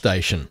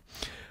workstation,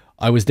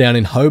 I was down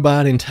in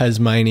Hobart in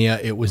Tasmania.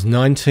 It was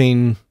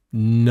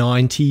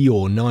 1990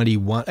 or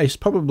 91. It's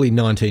probably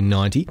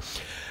 1990.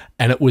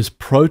 And it was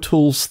Pro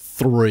Tools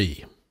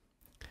 3.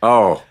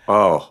 Oh.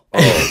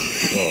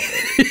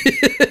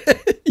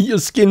 Your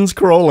skin's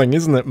crawling,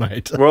 isn't it,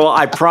 mate? Well,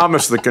 I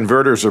promise the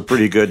converters are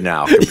pretty good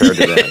now compared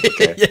to then.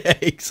 Okay? Yeah,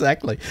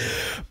 exactly.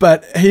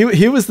 But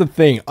here was the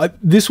thing.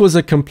 This was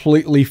a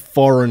completely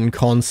foreign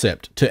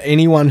concept to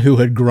anyone who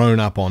had grown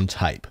up on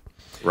tape.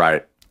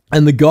 Right.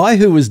 And the guy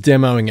who was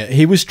demoing it,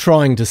 he was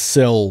trying to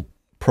sell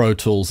Pro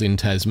Tools in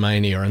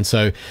Tasmania. And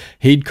so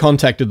he'd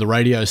contacted the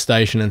radio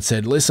station and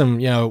said,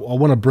 listen, I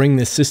want to bring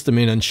this system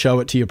in and show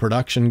it to your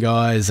production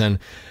guys. And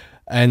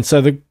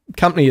so the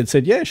company had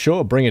said, yeah,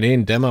 sure, bring it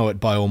in, demo it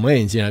by all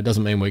means. It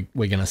doesn't mean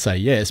we're going to say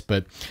yes.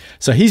 But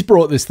so he's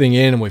brought this thing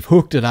in and we've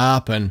hooked it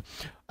up. And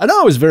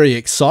I was very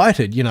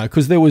excited,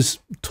 because there was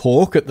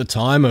talk at the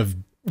time of,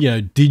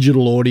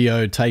 digital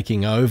audio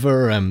taking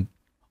over. And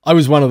I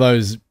was one of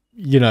those,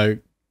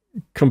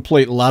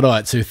 complete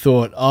Luddites who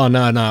thought, oh,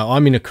 no,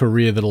 I'm in a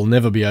career that'll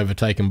never be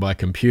overtaken by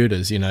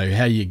computers. How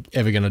are you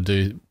ever going to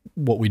do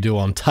what we do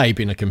on tape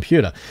in a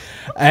computer?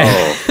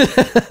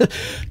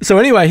 So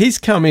anyway, he's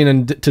come in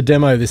and to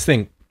demo this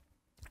thing.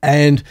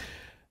 And,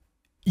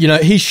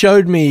 he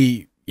showed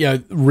me,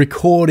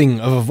 recording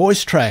of a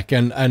voice track.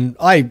 And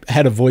I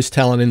had a voice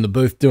talent in the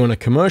booth doing a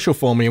commercial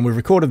for me. And we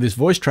recorded this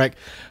voice track.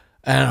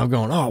 And I'm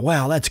going, oh,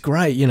 wow, that's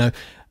great, And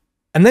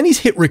then he's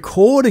hit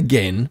record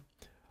again.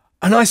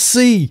 And I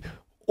see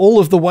all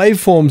of the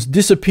waveforms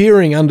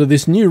disappearing under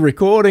this new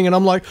recording. And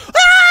I'm like,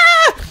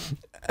 ah!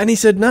 And he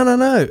said,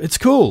 no, it's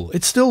cool.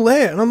 It's still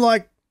there. And I'm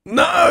like,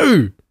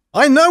 no,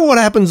 I know what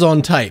happens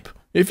on tape.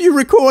 If you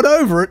record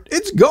over it,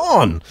 it's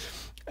gone.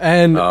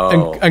 And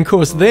of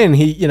course, then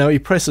he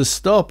presses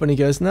stop and he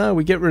goes, no,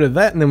 we get rid of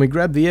that. And then we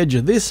grab the edge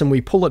of this and we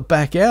pull it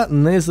back out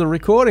and there's the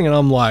recording. And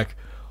I'm like,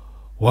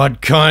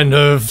 what kind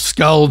of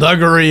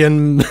skullduggery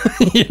and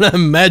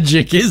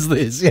magic is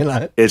this?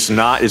 It's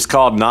not. It's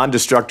called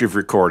non-destructive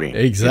recording.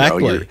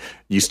 Exactly.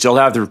 You still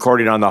have the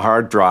recording on the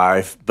hard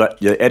drive, but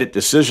the edit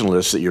decision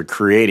lists that you're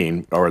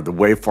creating or the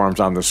waveforms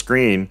on the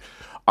screen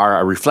are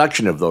a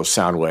reflection of those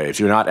sound waves.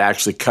 You're not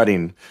actually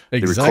cutting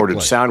the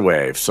recorded sound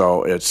wave.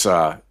 So it's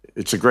a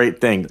great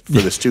thing for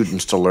the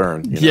students to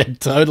learn. Yeah,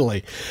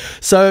 totally.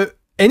 So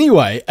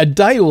anyway, a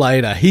day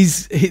later,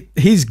 he's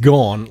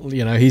gone.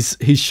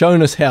 He's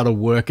shown us how to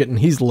work it, and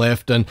he's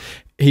left. And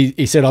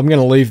he said, "I'm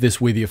going to leave this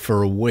with you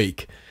for a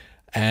week."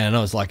 And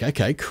I was like,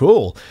 "Okay,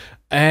 cool."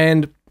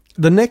 And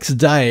the next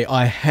day,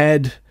 I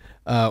had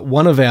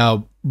one of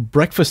our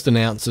breakfast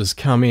announcers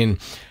come in,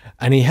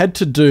 and he had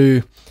to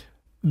do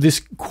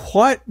this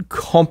quite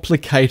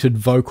complicated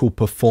vocal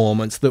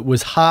performance that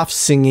was half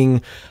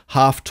singing,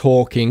 half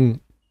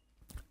talking,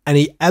 and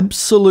he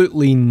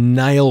absolutely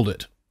nailed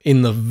it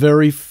in the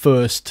very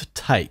first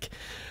take.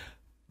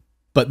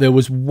 But there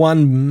was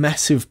one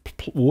massive,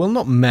 well,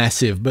 not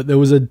massive, but there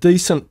was a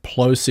decent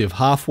plosive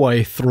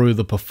halfway through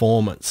the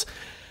performance.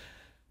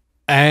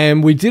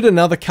 And we did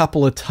another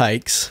couple of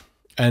takes,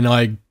 and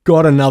I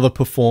got another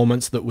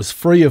performance that was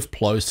free of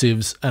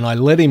plosives, and I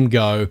let him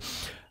go.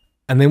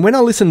 And then when I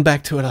listened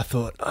back to it, I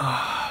thought,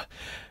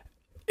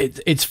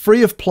 it's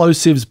free of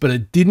plosives, but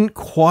it didn't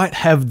quite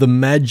have the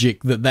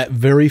magic that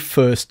very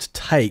first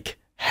take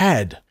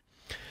had.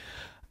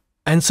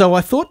 And so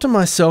I thought to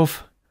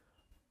myself,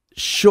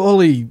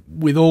 surely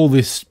with all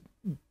this,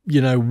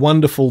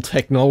 wonderful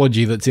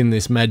technology that's in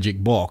this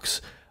magic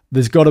box,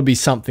 there's got to be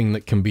something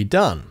that can be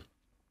done.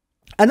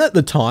 And at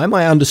the time,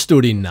 I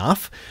understood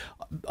enough.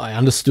 I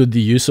understood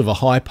the use of a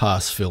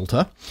high-pass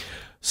filter.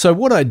 So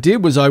what I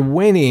did was I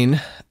went in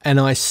and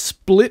I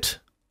split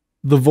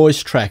the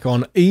voice track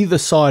on either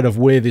side of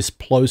where this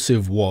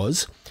plosive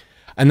was.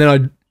 And then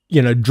I,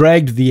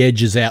 dragged the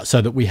edges out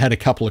so that we had a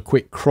couple of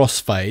quick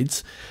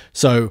crossfades.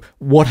 So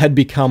what had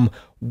become,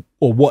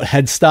 or what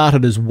had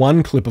started as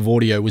one clip of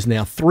audio was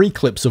now 3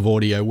 clips of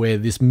audio, where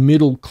this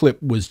middle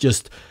clip was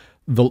just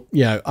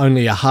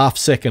only a half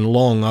second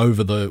long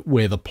over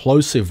where the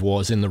plosive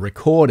was in the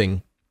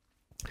recording.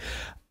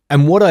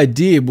 And what I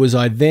did was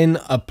I then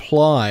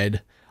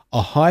applied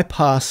a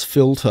high-pass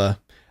filter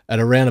at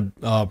around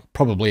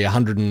probably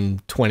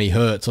 120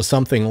 hertz or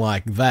something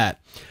like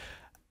that,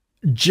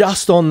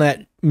 just on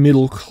that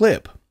middle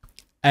clip.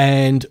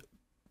 And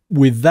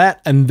with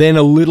that, and then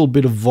a little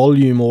bit of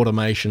volume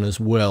automation as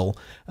well,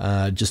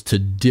 just to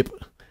dip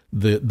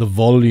the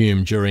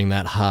volume during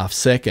that half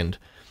second,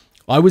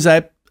 I was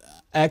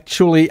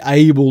actually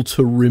able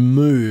to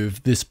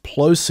remove this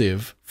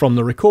plosive from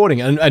the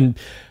recording. And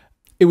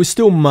it was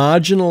still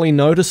marginally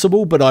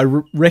noticeable, but I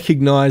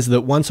recognized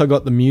that once I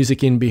got the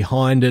music in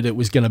behind it, it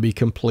was going to be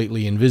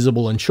completely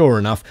invisible. And sure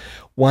enough,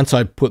 once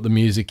I put the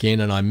music in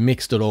and I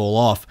mixed it all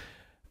off,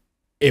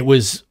 it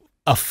was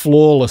a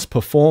flawless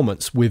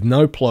performance with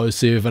no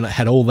plosive, and it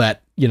had all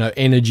that,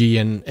 energy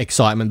and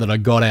excitement that I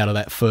got out of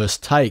that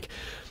first take.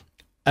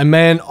 And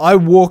man, I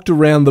walked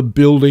around the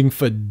building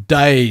for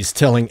days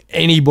telling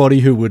anybody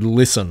who would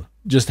listen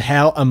just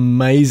how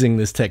amazing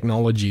this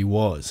technology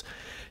was.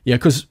 Yeah,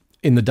 because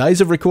in the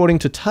days of recording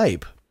to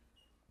tape,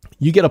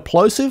 you get a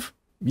plosive,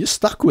 you're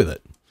stuck with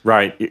it.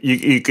 Right.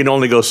 You can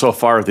only go so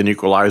far with an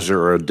equalizer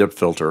or a dip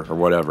filter or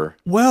whatever.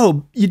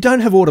 Well, you don't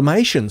have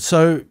automation.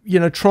 So,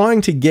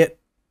 trying to get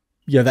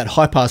that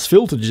high-pass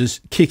filter to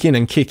just kick in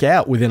and kick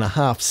out within a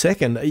half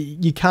second,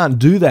 you can't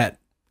do that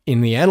in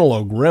the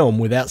analog realm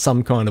without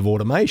some kind of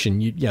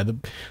automation.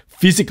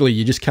 Physically,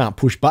 you just can't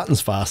push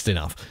buttons fast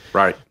enough.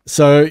 Right.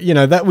 So,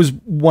 that was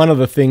one of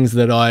the things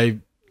that I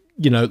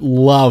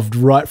loved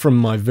right from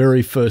my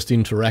very first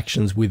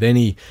interactions with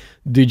any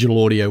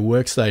digital audio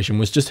workstation,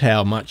 was just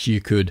how much you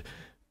could,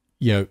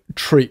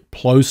 treat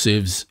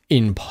plosives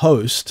in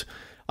post.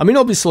 I mean,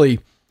 obviously,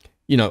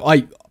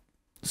 I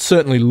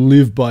certainly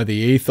live by the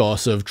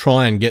ethos of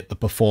try and get the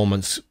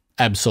performance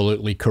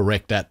absolutely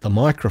correct at the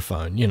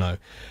microphone,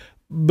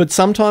 But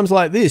sometimes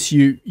like this,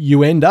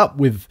 you end up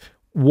with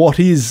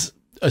what is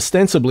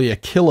ostensibly a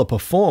killer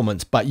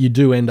performance, but you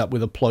do end up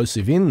with a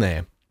plosive in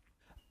there.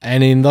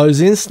 And in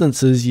those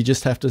instances, you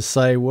just have to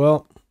say,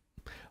 well,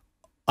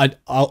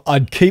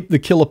 I'd keep the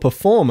killer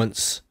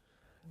performance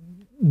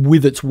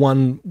with its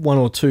one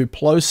or two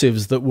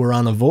plosives that were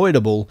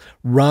unavoidable,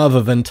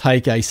 rather than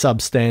take a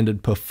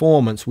substandard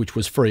performance which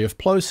was free of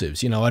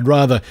plosives. I'd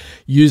rather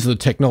use the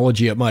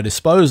technology at my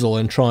disposal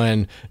and try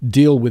and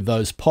deal with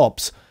those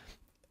pops,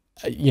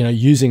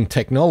 using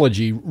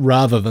technology,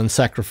 rather than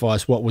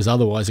sacrifice what was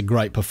otherwise a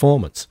great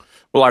performance.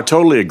 Well, I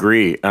totally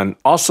agree. And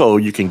also,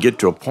 you can get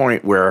to a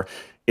point where,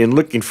 in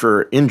looking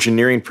for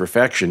engineering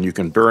perfection, you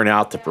can burn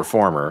out the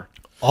performer.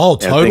 Oh,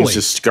 totally. And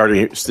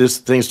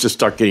things just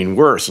start getting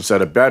worse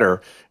instead of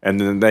better, and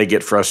then they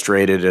get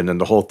frustrated, and then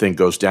the whole thing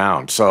goes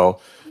down. So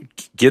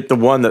get the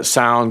one that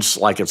sounds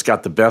like it's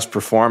got the best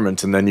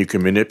performance, and then you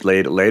can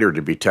manipulate it later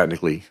to be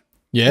technically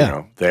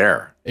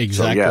there.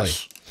 Exactly. So,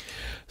 yes.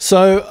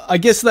 So I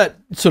guess that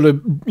sort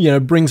of,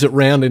 brings it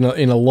round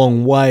in a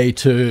long way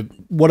to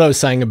what I was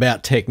saying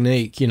about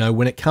technique.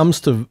 When it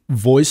comes to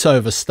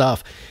voiceover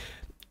stuff,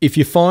 if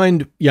you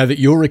find that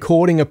you're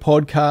recording a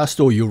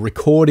podcast or you're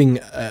recording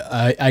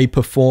a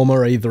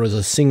performer either as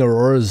a singer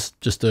or as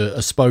just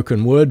a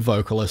spoken word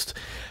vocalist,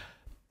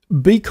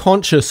 be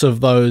conscious of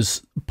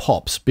those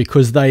pops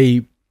because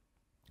they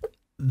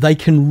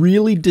can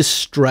really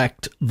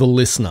distract the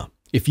listener.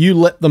 If you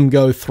let them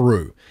go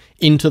through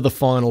into the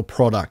final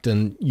product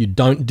and you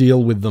don't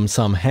deal with them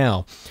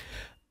somehow,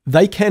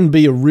 they can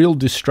be a real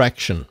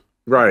distraction.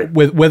 Right.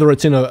 Whether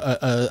it's in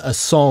a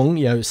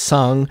song,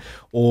 sung,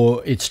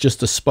 or it's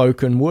just a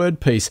spoken word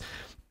piece,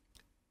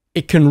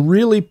 it can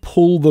really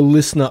pull the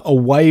listener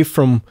away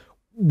from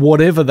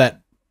whatever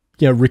that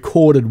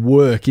recorded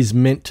work is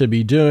meant to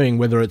be doing,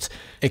 whether it's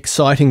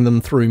exciting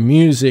them through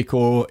music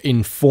or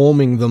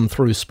informing them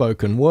through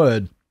spoken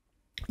word.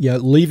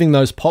 Leaving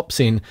those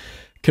pops in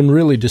can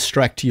really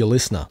distract your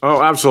listener.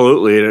 Oh,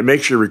 absolutely. And it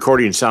makes your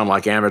recording sound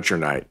like amateur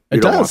night.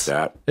 You don't want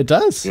that. It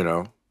does.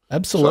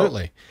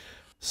 Absolutely.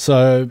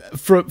 So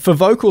for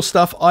vocal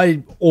stuff,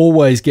 I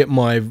always get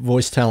my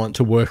voice talent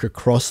to work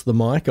across the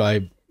mic.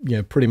 I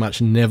pretty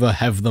much never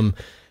have them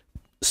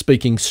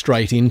speaking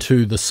straight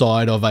into the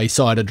side of a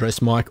side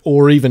address mic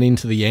or even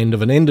into the end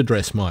of an end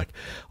address mic.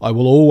 I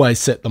will always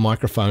set the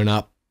microphone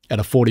up at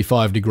a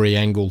 45-degree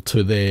angle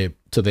to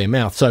their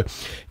mouth. So,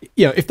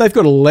 if they've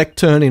got a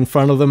lectern in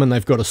front of them and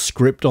they've got a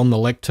script on the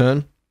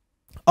lectern,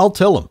 I'll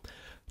tell them,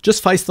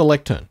 just face the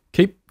lectern.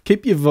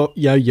 Keep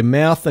your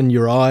mouth and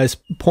your eyes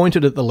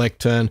pointed at the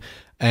lectern,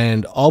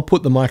 and I'll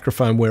put the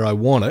microphone where I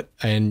want it,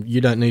 and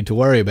you don't need to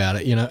worry about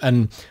it.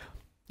 And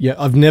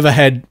I've never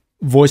had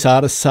voice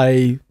artists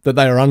say that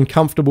they are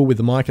uncomfortable with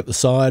the mic at the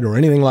side or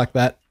anything like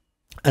that,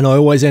 and I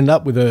always end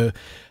up with a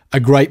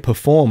great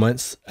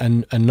performance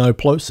and no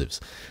plosives.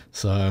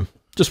 So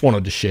just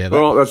wanted to share that.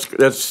 Well,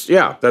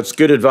 that's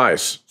good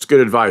advice. It's good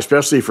advice,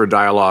 especially for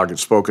dialogue and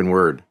spoken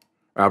word.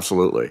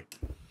 Absolutely.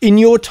 In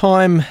your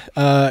time,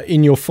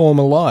 in your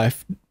former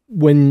life,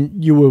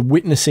 when you were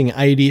witnessing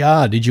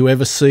ADR, did you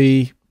ever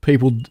see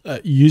people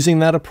using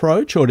that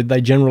approach, or did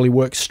they generally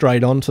work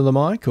straight onto the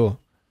mic? Or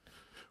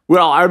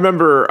well, I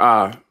remember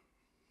a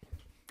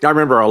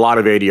lot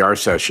of ADR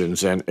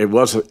sessions, and it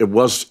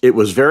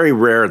was very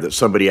rare that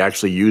somebody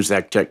actually used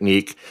that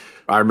technique.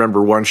 I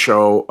remember one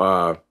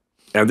show,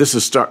 and this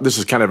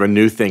is kind of a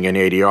new thing in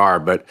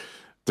ADR, but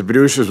the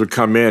producers would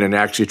come in and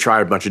actually try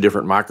a bunch of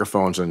different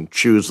microphones and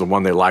choose the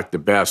one they liked the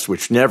best,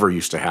 which never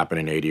used to happen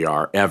in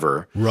ADR,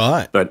 ever.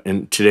 Right. But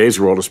in today's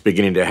world, it's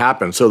beginning to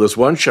happen. So this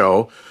one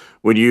show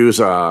would use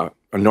a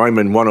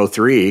Neumann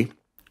 103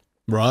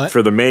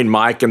 for the main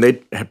mic, and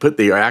they'd put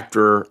the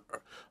actor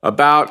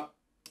about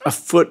a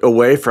foot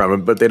away from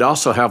him, but they'd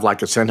also have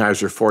like a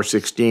Sennheiser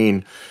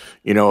 416,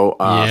 3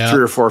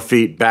 or 4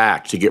 feet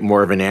back to get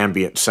more of an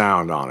ambient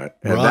sound on it.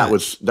 And that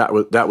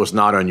was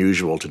not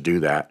unusual to do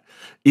that.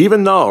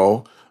 Even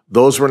though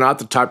those were not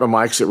the type of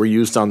mics that were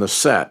used on the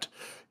set.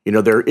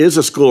 There is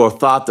a school of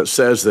thought that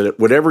says that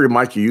whatever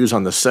mic you use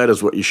on the set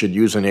is what you should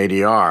use in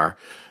ADR.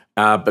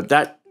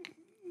 But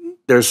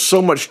there's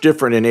so much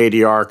different in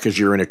ADR because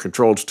you're in a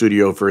controlled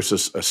studio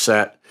versus a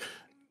set.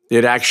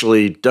 It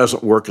actually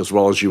doesn't work as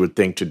well as you would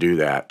think to do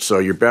that. So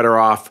you're better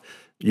off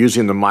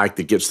using the mic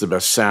that gets the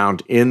best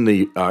sound in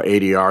the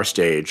ADR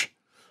stage.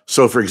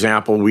 So, for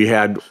example, we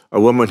had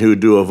a woman who would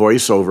do a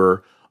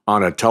voiceover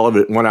on a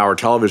 1-hour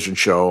television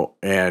show,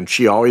 and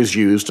she always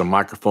used a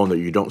microphone that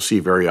you don't see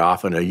very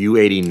often, a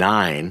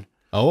U89.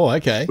 Oh,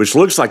 okay. Which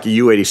looks like a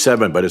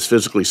U87, but it's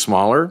physically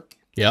smaller.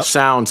 Yep.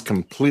 Sounds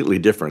completely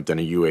different than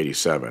a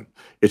U87.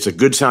 It's a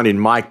good sounding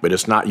mic, but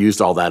it's not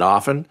used all that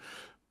often.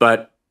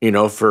 But,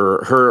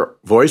 for her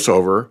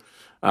voiceover,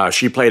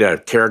 she played a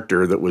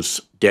character that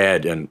was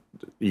dead, and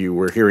you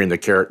were hearing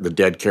the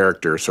dead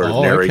character sort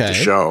of narrate the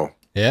show.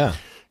 Yeah.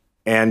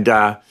 And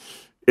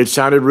it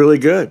sounded really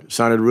good.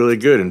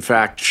 In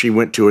fact, she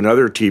went to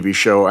another TV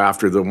show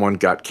after the one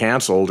got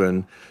canceled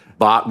and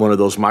bought one of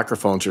those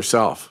microphones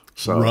herself.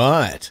 So.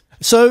 Right.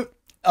 So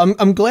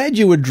I'm glad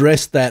you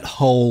addressed that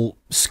whole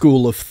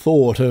school of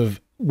thought of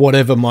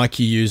whatever mic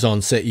you use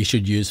on set you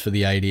should use for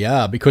the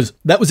ADR, because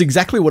that was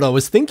exactly what I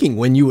was thinking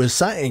when you were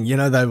saying,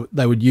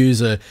 they would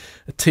use a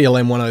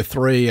TLM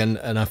 103 and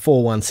a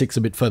 416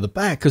 a bit further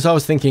back, because I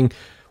was thinking,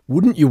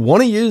 wouldn't you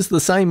want to use the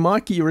same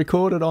mic you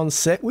recorded on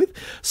set with?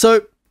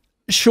 So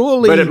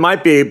surely... But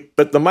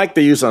the mic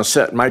they use on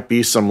set might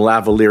be some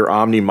lavalier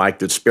Omni mic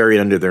that's buried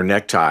under their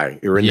necktie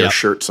or in their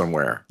shirt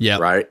somewhere,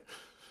 right?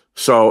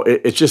 So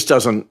it just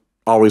doesn't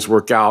always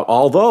work out.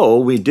 Although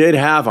we did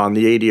have on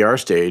the ADR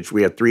stage,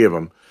 we had 3 of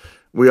them,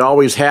 we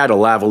always had a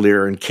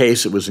lavalier in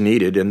case it was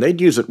needed, and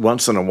they'd use it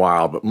once in a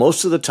while, but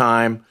most of the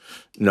time,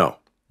 no.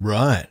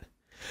 Right.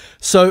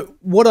 So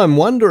what I'm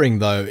wondering,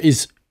 though,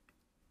 is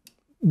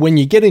when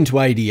you get into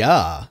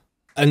ADR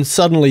and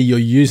suddenly you're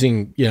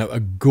using, a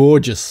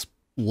gorgeous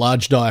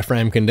large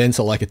diaphragm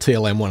condenser like a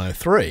TLM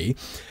 103,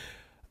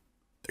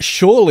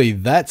 surely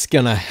that's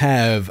going to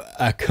have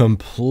a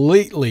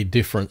completely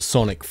different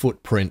sonic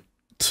footprint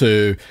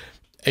to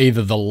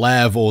either the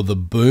lav or the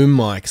boom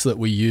mics that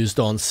we used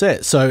on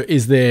set. So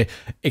is there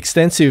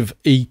extensive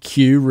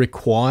EQ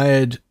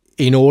required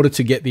in order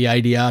to get the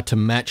ADR to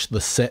match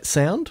the set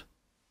sound?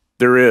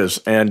 There is.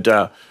 And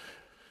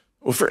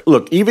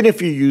look, even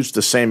if you use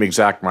the same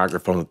exact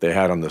microphone that they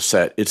had on the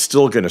set, it's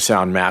still going to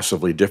sound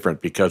massively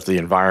different because the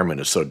environment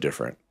is so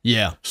different.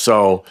 Yeah.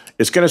 So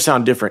it's going to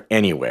sound different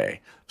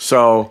anyway.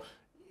 So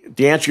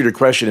the answer to your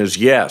question is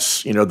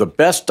yes. The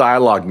best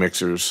dialogue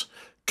mixers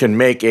can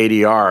make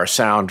ADR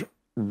sound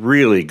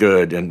really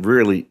good and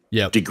really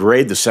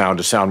degrade the sound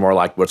to sound more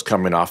like what's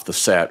coming off the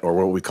set, or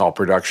what we call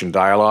production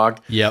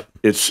dialogue. Yep.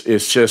 That's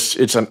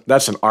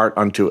an art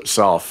unto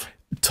itself.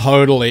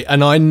 Totally.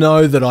 And I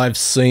know that I've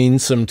seen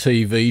some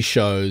TV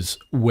shows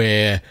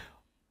where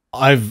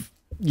I've,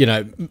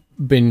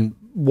 been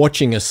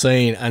watching a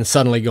scene and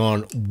suddenly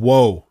gone,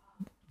 whoa,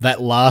 that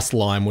last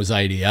line was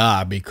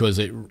ADR because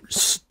it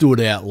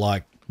stood out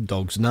like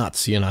dog's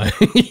nuts,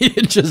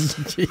 It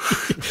just,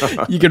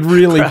 you could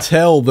really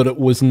tell that it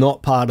was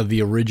not part of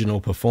the original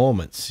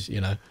performance,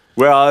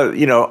 Well,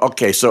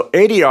 okay, so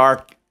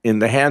ADR in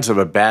the hands of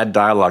a bad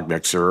dialogue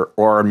mixer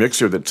or a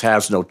mixer that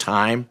has no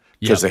time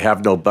because they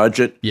have no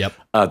budget,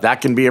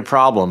 that can be a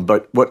problem.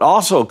 But what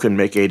also can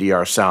make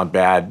ADR sound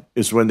bad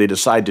is when they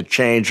decide to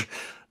change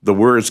the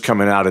words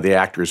coming out of the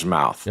actor's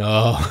mouth.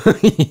 Oh,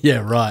 yeah,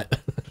 right.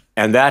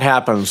 And that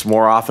happens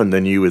more often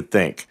than you would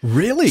think.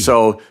 Really?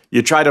 So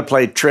you try to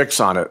play tricks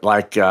on it.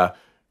 Like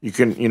you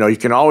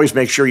can always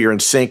make sure you're in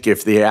sync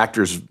if the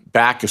actor's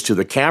back is to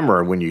the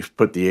camera when you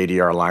put the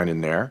ADR line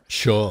in there.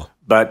 Sure.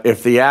 But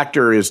if the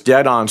actor is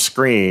dead on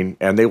screen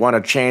and they want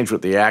to change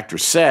what the actor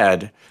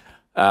said,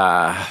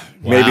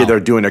 maybe they're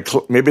doing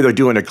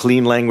a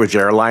clean language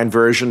airline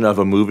version of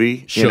a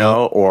movie,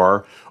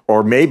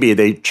 or maybe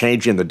they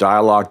change in the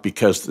dialogue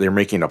because they're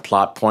making a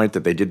plot point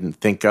that they didn't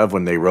think of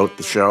when they wrote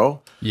the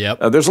show.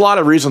 Yep. There's a lot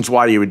of reasons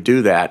why you would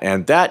do that,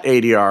 and that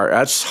ADR,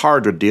 that's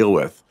hard to deal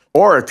with.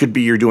 Or it could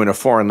be you're doing a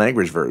foreign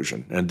language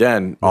version, and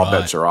then all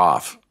bets are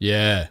off.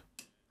 Yeah.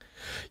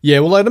 Yeah,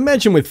 well, I'd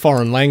imagine with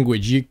foreign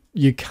language,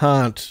 you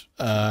can't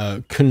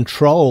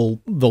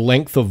control the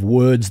length of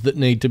words that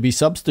need to be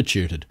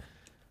substituted.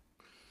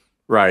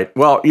 Right.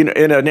 Well, in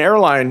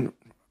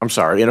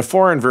a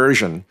foreign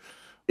version,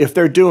 if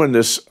they're doing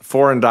this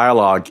foreign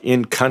dialogue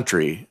in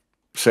country,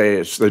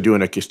 say they're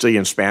doing a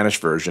Castilian Spanish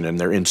version and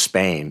they're in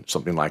Spain,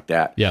 something like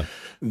that,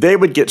 they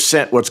would get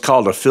sent what's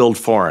called a filled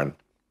foreign.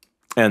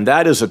 And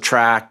that is a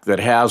track that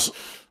has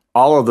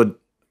all of the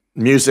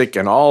music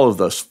and all of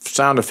the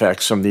sound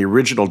effects from the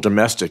original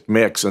domestic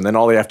mix, and then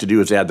all they have to do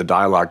is add the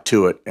dialogue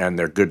to it, and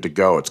they're good to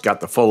go. It's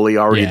got the Foley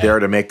already there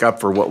to make up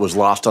for what was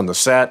lost on the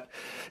set.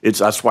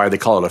 That's why they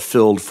call it a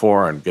filled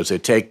foreign, because they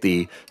take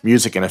the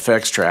music and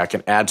effects track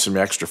and add some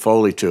extra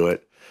Foley to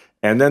it,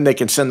 and then they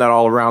can send that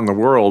all around the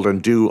world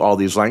and do all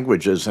these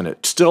languages, and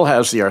it still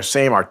has the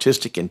same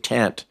artistic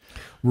intent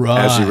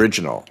as the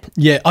original.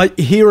 Yeah,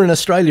 here in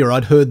Australia,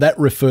 I'd heard that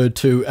referred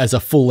to as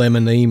a full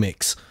M&E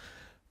mix.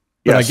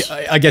 But yes.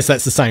 I guess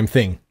that's the same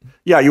thing.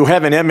 Yeah, you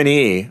have an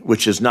M&E,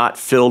 which is not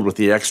filled with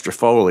the extra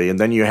Foley, and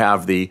then you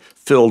have the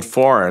filled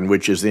foreign,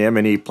 which is the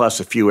M&E plus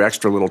a few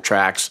extra little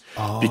tracks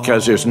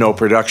because there's no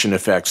production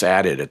effects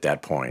added at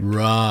that point.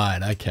 Right,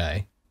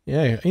 okay.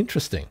 Yeah,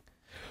 interesting.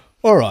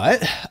 All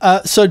right.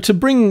 So to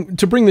bring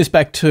this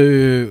back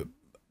to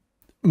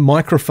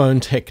microphone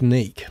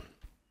technique.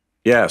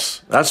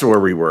 Yes, that's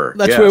where we were.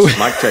 Mic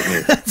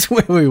technique. That's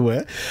where we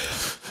were.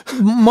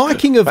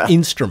 Miking of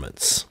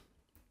instruments.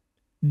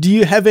 Do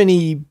you have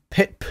any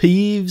pet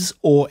peeves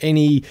or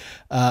any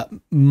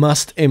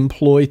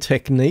must-employ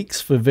techniques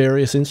for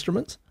various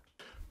instruments?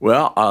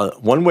 Well,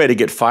 one way to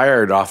get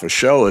fired off a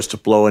show is to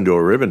blow into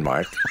a ribbon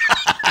mic.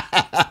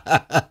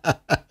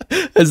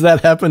 Has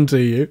that happened to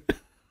you?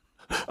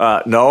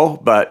 No,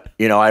 but,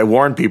 I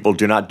warn people,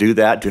 do not do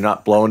that. Do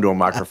not blow into a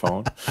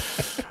microphone.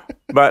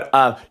 But,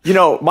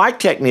 mic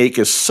technique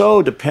is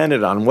so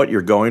dependent on what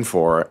you're going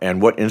for and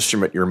what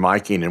instrument you're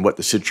miking and what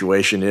the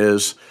situation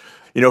is.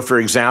 For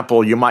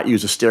example, you might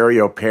use a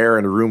stereo pair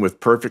in a room with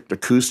perfect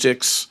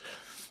acoustics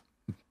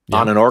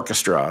on an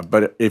orchestra.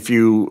 But if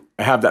you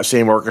have that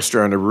same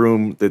orchestra in a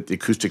room that the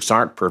acoustics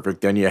aren't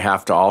perfect, then you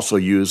have to also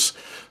use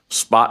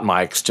spot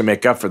mics to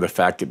make up for the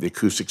fact that the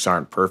acoustics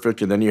aren't perfect.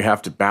 And then you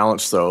have to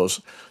balance those.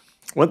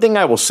 One thing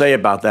I will say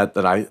about that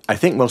I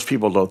think most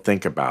people don't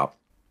think about,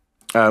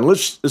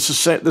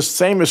 the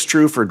same is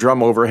true for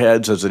drum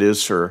overheads as it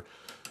is for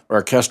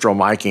orchestral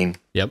miking.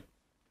 Yep.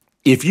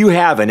 If you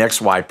have an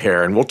XY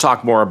pair, and we'll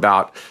talk more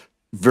about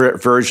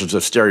versions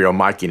of stereo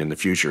miking in the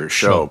future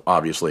show,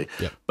 obviously.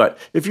 Yep. But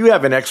if you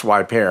have an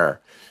XY pair,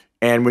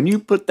 and when you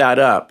put that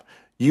up,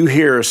 you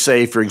hear,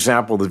 say, for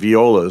example, the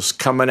violas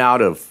coming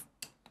out of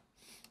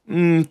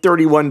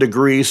 31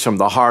 degrees from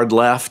the hard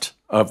left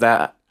of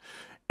that,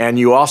 and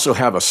you also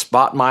have a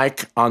spot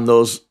mic on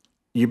those,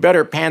 you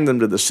better pan them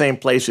to the same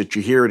place that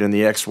you hear it in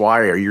the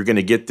XY, or you're going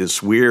to get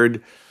this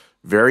weird,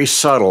 very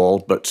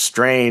subtle but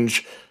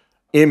strange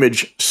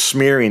image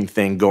smearing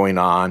thing going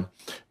on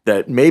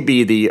that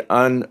maybe the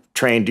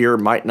untrained ear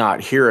might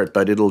not hear it,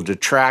 but it'll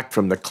detract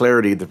from the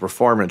clarity of the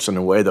performance in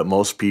a way that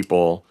most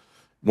people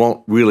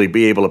won't really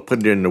be able to put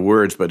it into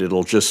words, but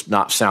it'll just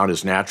not sound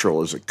as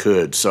natural as it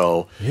could.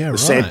 So the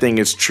same thing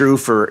is true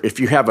for if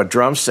you have a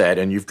drum set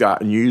and you're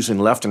using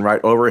left and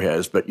right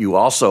overheads, but you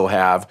also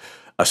have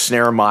a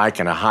snare mic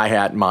and a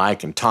hi-hat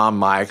mic and tom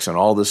mics and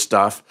all this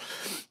stuff.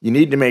 You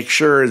need to make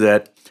sure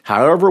that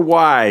however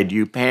wide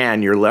you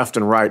pan your left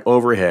and right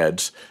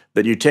overheads,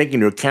 that you take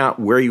into account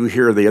where you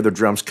hear the other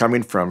drums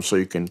coming from so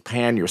you can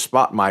pan your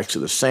spot mics to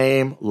the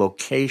same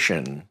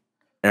location.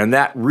 And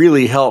that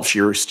really helps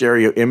your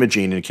stereo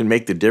imaging and can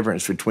make the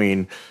difference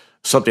between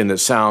something that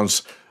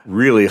sounds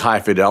really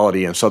high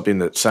fidelity and something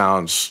that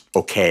sounds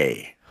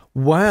okay.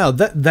 Wow,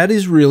 that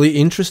is really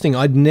interesting.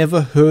 I'd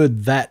never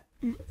heard that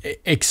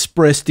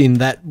expressed in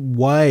that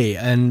way,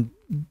 and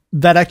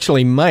that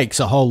actually makes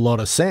a whole lot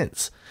of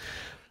sense.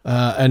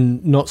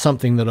 And not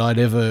something that I'd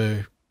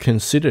ever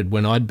considered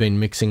when I'd been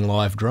mixing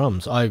live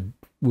drums. I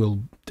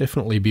will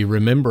definitely be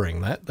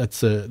remembering that.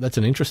 That's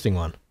an interesting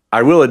one.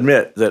 I will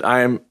admit that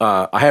I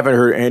haven't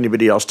heard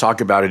anybody else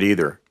talk about it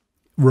either.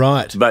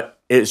 Right. But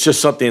it's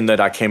just something that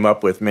I came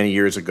up with many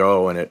years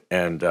ago,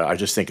 and I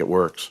just think it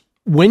works.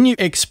 When you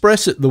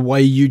express it the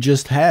way you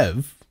just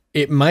have,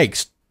 it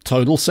makes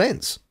total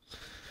sense.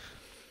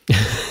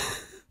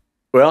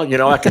 Well,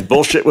 I can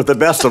bullshit with the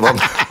best of them.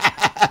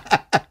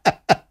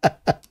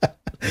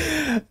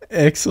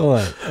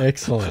 Excellent.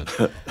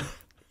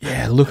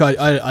 Yeah, look,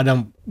 I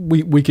don't.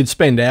 We could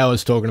spend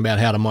hours talking about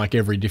how to mic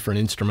every different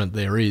instrument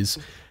there is.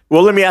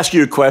 Well, let me ask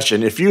you a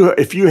question. If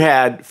you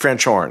had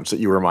French horns that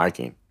you were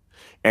miking,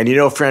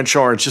 and French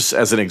horns, just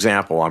as an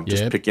example, I'm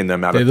just picking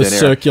them out of thin air. They're the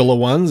circular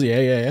ones,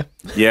 yeah.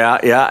 Yeah,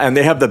 and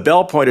they have the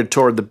bell pointed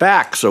toward the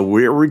back. So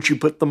where would you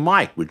put the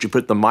mic? Would you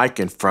put the mic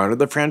in front of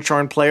the French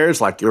horn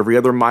players like every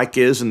other mic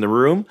is in the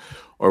room?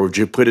 Or would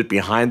you put it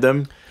behind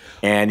them?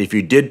 And if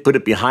you did put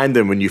it behind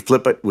them, when you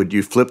flip it, would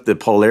you flip the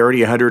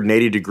polarity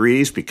 180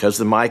 degrees because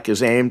the mic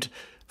is aimed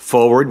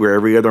forward where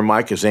every other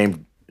mic is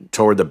aimed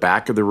toward the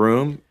back of the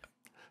room?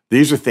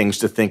 These are things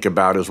to think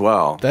about as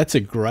well. That's a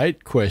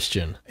great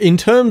question. In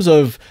terms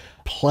of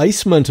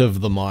placement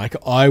of the mic,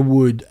 I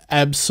would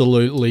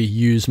absolutely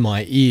use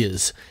my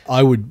ears.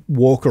 I would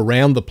walk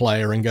around the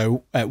player and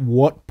go, at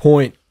what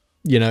point,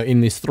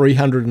 in this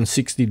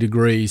 360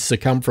 degrees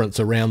circumference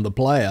around the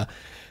player,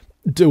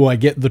 do I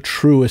get the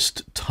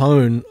truest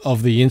tone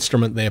of the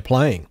instrument they're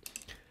playing?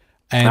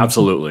 And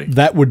absolutely.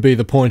 That would be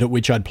the point at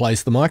which I'd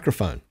place the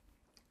microphone.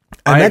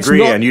 And I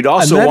agree, and you'd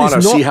also want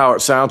to see how it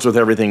sounds with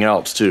everything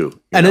else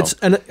too.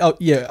 Okay,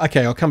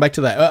 I'll come back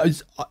to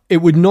that. It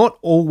would not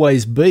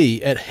always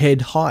be at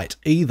head height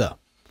either.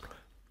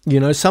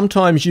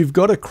 Sometimes you've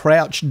got to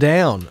crouch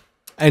down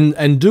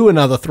and do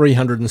another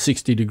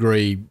 360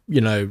 degree,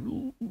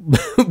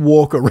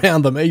 walk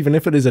around them, even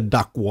if it is a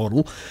duck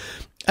waddle,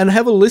 and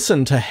have a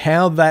listen to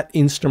how that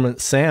instrument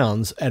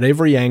sounds at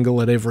every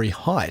angle, at every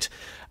height,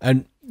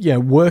 and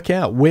work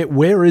out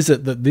where is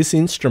it that this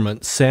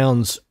instrument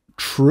sounds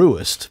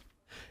truest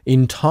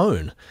in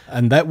tone.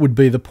 And that would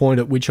be the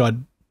point at which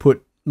I'd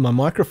put my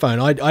microphone.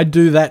 I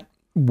do that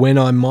when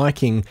I'm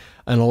miking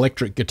an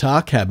electric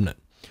guitar cabinet.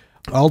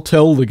 I'll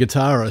tell the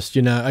guitarist,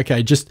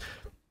 okay, just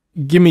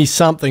give me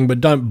something,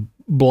 but don't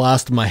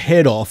blast my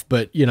head off,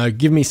 but,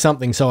 give me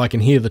something so I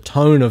can hear the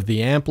tone of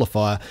the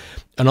amplifier.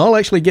 And I'll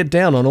actually get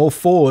down on all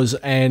fours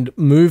and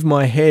move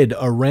my head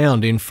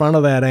around in front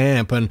of that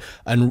amp and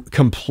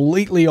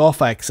completely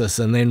off axis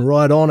and then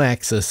right on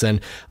axis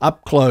and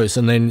up close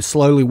and then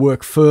slowly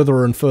work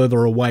further and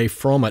further away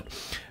from it.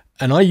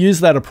 And I use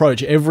that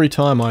approach every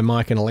time I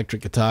mic an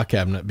electric guitar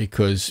cabinet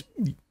because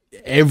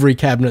every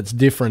cabinet's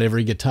different,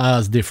 every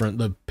guitar's different,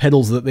 the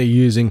pedals that they're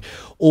using,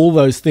 all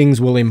those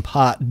things will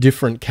impart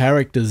different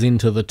characters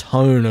into the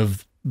tone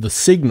of the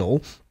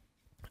signal,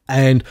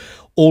 and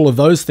all of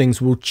those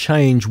things will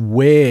change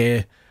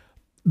where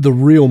the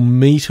real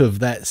meat of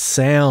that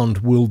sound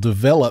will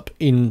develop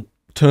in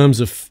terms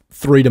of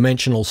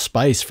three-dimensional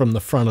space from the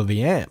front of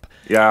the amp.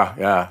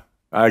 Yeah,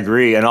 I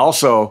agree. And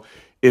also,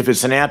 if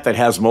it's an amp that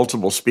has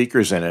multiple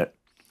speakers in it,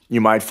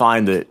 you might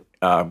find that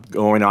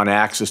going on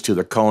axis to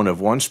the cone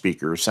of one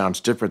speaker sounds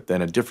different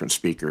than a different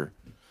speaker.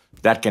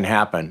 That can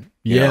happen.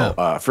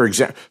 For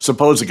example,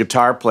 suppose a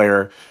guitar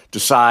player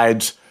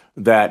decides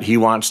that he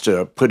wants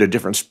to put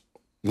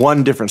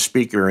one different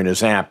speaker in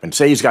his amp, and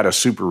say he's got a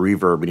super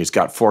reverb and he's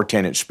got 4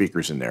 10-inch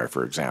speakers in there,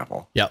 for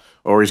example. Yep.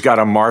 Or he's got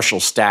a Marshall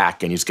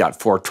stack and he's got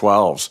 4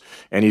 12s,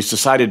 and he's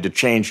decided to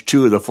change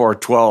 2 of the 4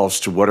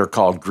 12s to what are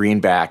called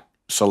greenback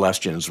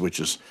Celestians, which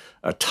is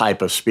a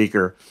type of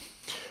speaker.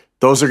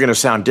 Those are going to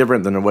sound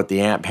different than what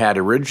the amp had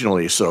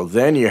originally. So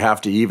then you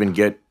have to even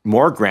get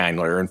more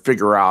granular and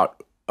figure out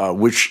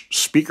which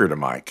speaker to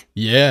mic.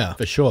 Yeah,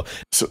 for sure.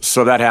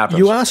 So that happens.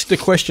 You asked a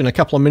question a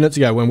couple of minutes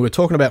ago when we were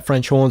talking about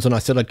French horns, and I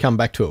said I'd come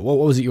back to it. What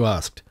was it you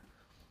asked?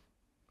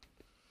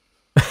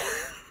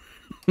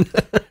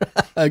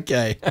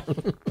 Okay.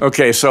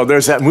 Okay, so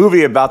there's that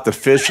movie about the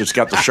fish that's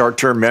got the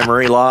short-term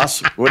memory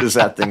loss. What is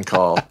that thing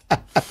called?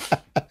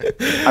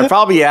 I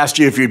probably asked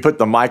you if you'd put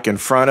the mic in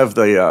front of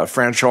the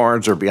French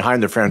horns or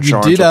behind the French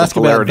horns. You did ask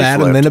about that,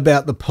 flipped. and then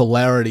about the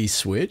polarity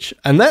switch,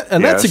 and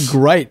that's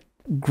a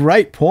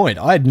great point.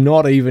 I had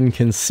not even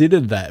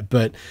considered that.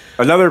 But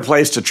another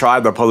place to try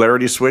the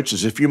polarity switch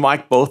is if you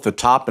mic both the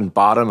top and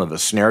bottom of a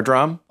snare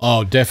drum.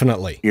 Oh,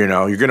 definitely. You're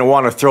going to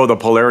want to throw the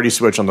polarity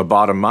switch on the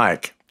bottom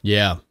mic.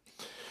 Yeah.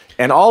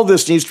 And all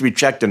this needs to be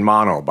checked in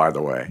mono, by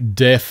the way.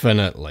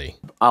 Definitely.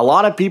 A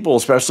lot of people,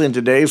 especially in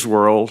today's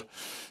world,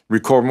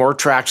 record more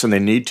tracks than they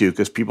need to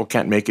because people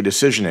can't make a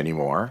decision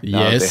anymore.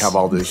 Yes. They have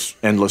all this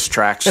endless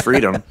tracks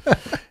freedom.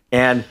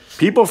 And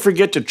people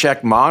forget to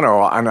check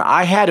mono. And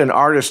I had an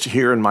artist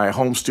here in my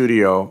home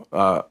studio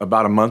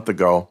about a month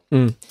ago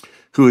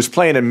who was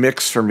playing a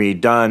mix for me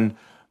done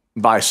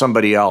by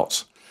somebody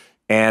else.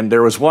 And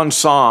there was one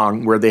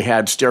song where they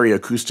had stereo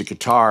acoustic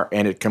guitar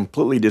and it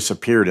completely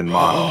disappeared in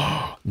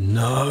mono.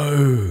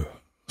 No.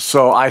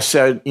 So I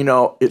said,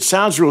 it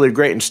sounds really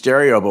great in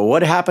stereo, but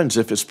what happens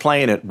if it's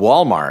playing at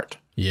Walmart?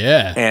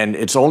 Yeah. And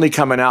it's only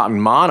coming out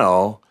in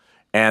mono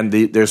and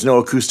there's no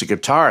acoustic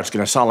guitar? It's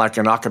going to sound like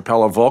an a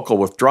cappella vocal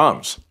with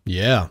drums.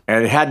 Yeah.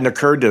 And it hadn't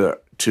occurred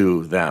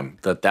to them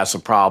that that's a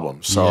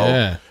problem. So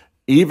yeah.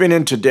 Even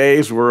in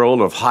today's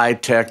world of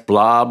high-tech,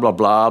 blah, blah,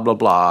 blah, blah,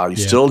 blah, you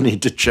still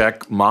need to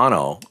check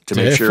mono to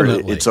make sure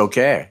it's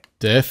okay.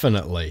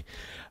 Definitely.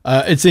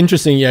 It's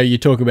interesting, you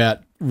talk about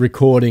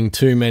recording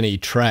too many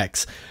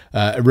tracks.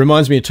 It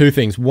reminds me of two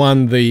things.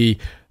 One, the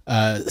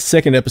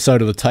second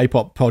episode of the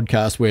Tape-Op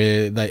podcast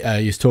where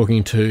he's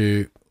talking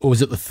to, or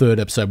was it the third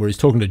episode, where he's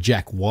talking to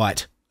Jack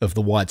White of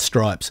the White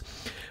Stripes.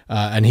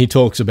 And he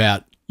talks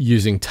about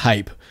using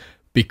tape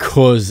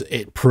because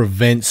it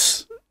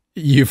prevents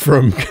you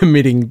from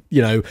committing,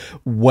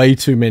 way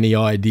too many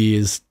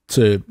ideas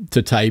to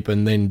tape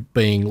and then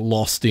being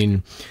lost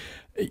in,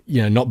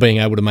 not being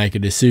able to make a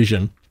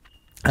decision.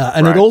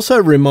 And It also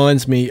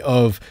reminds me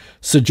of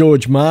Sir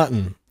George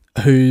Martin,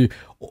 who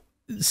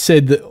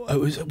said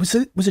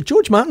that, was it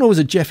George Martin or was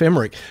it Jeff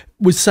Emerick,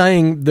 was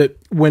saying that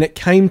when it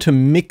came to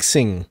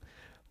mixing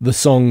the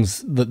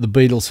songs that the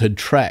Beatles had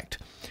tracked,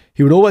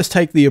 he would always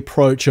take the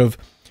approach of,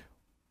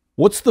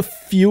 what's the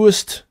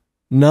fewest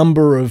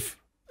number of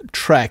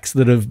tracks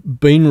that have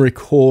been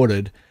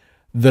recorded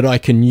that I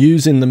can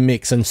use in the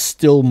mix and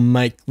still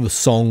make the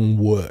song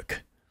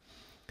work?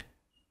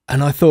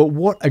 And I thought,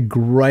 what a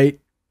great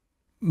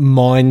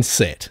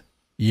mindset,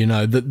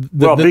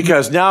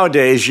 because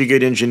nowadays you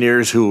get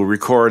engineers who will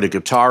record a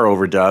guitar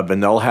overdub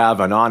and they'll have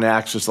an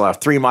on-axis, they'll have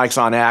 3 mics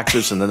on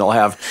axis, and then they'll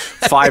have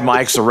 5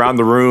 mics around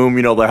the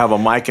room. They'll have a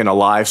mic in a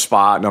live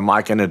spot and a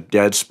mic in a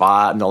dead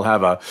spot, and they'll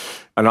have an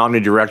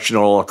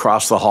omnidirectional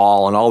across the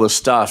hall and all this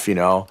stuff,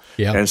 Yeah.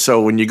 And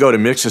so when you go to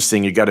mix this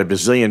thing, you got a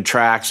bazillion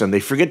tracks and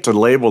they forget to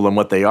label them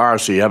what they are.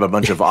 So you have a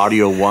bunch of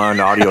audio 1,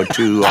 audio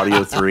 2,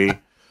 audio 3.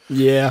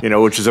 Yeah.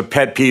 Which is a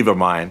pet peeve of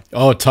mine.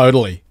 Oh,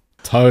 totally.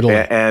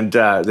 And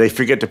they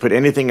forget to put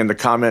anything in the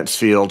comments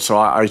field. So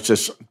I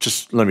just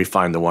let me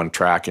find the one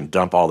track and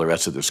dump all the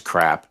rest of this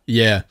crap.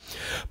 Yeah.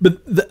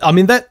 But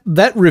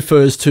that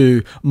refers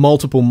to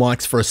multiple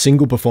mics for a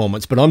single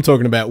performance, but I'm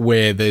talking about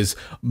where there's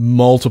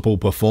multiple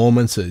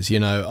performances.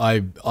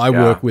 I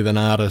work with an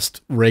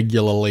artist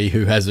regularly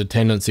who has a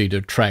tendency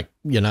to track,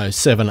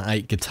 7,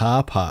 8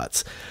 guitar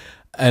parts.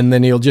 And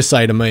then he'll just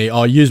say to me,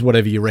 "Oh, use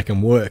whatever you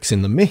reckon works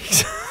in the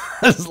mix."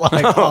 It's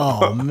like,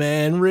 oh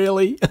man,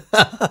 really?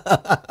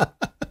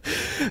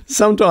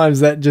 Sometimes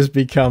that just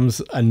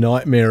becomes a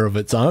nightmare of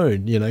its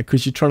own,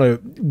 because you're trying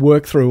to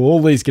work through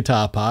all these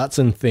guitar parts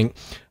and think,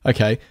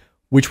 okay,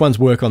 which ones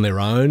work on their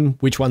own,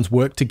 which ones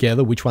work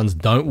together, which ones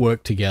don't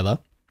work together.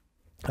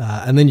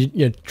 And then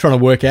you're trying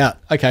to work out,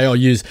 okay, I'll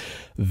use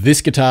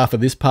this guitar for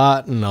this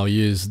part and I'll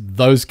use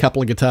those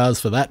couple of guitars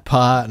for that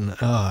part. And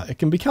it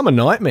can become a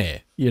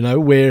nightmare,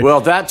 where... Well,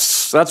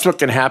 that's what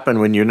can happen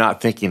when you're not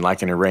thinking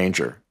like an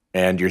arranger.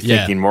 And you're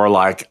thinking more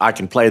like, I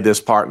can play this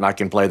part and I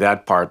can play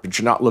that part, but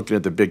you're not looking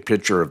at the big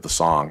picture of the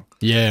song.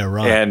 Yeah,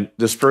 right. And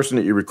this person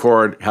that you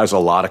record has a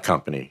lot of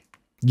company.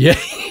 Yeah,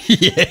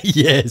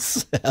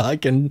 yes. I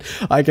can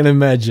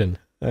imagine.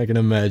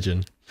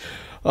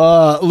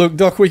 Look,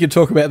 Doc, we could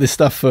talk about this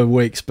stuff for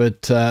weeks,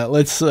 but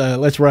let's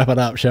wrap it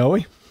up, shall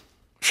we?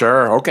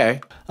 Sure,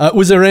 okay.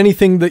 Was there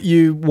anything that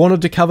you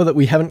wanted to cover that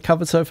we haven't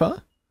covered so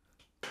far?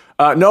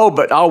 No,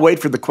 but I'll wait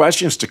for the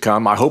questions to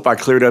come. I hope I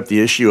cleared up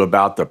the issue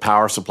about the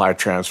power supply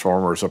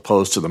transformer as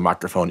opposed to the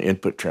microphone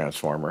input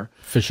transformer.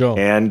 For sure.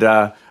 And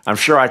I'm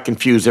sure I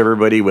confused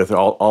everybody with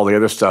all the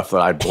other stuff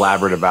that I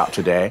blabbered about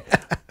today.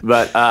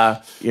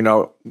 But,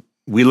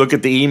 we look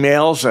at the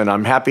emails, and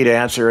I'm happy to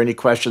answer any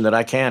question that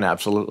I can,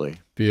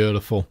 absolutely.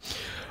 Beautiful.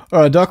 All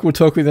right, Doc, we'll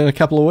talk with you in a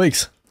couple of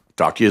weeks.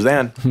 Talk to you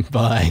then.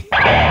 Bye.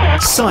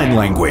 Sign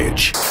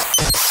Language.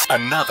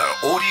 Another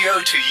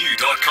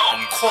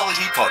audio2u.com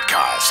quality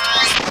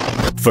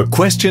podcast. For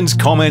questions,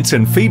 comments,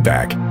 and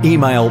feedback,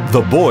 email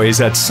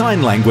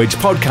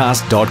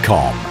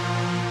theboys@signlanguagepodcast.com.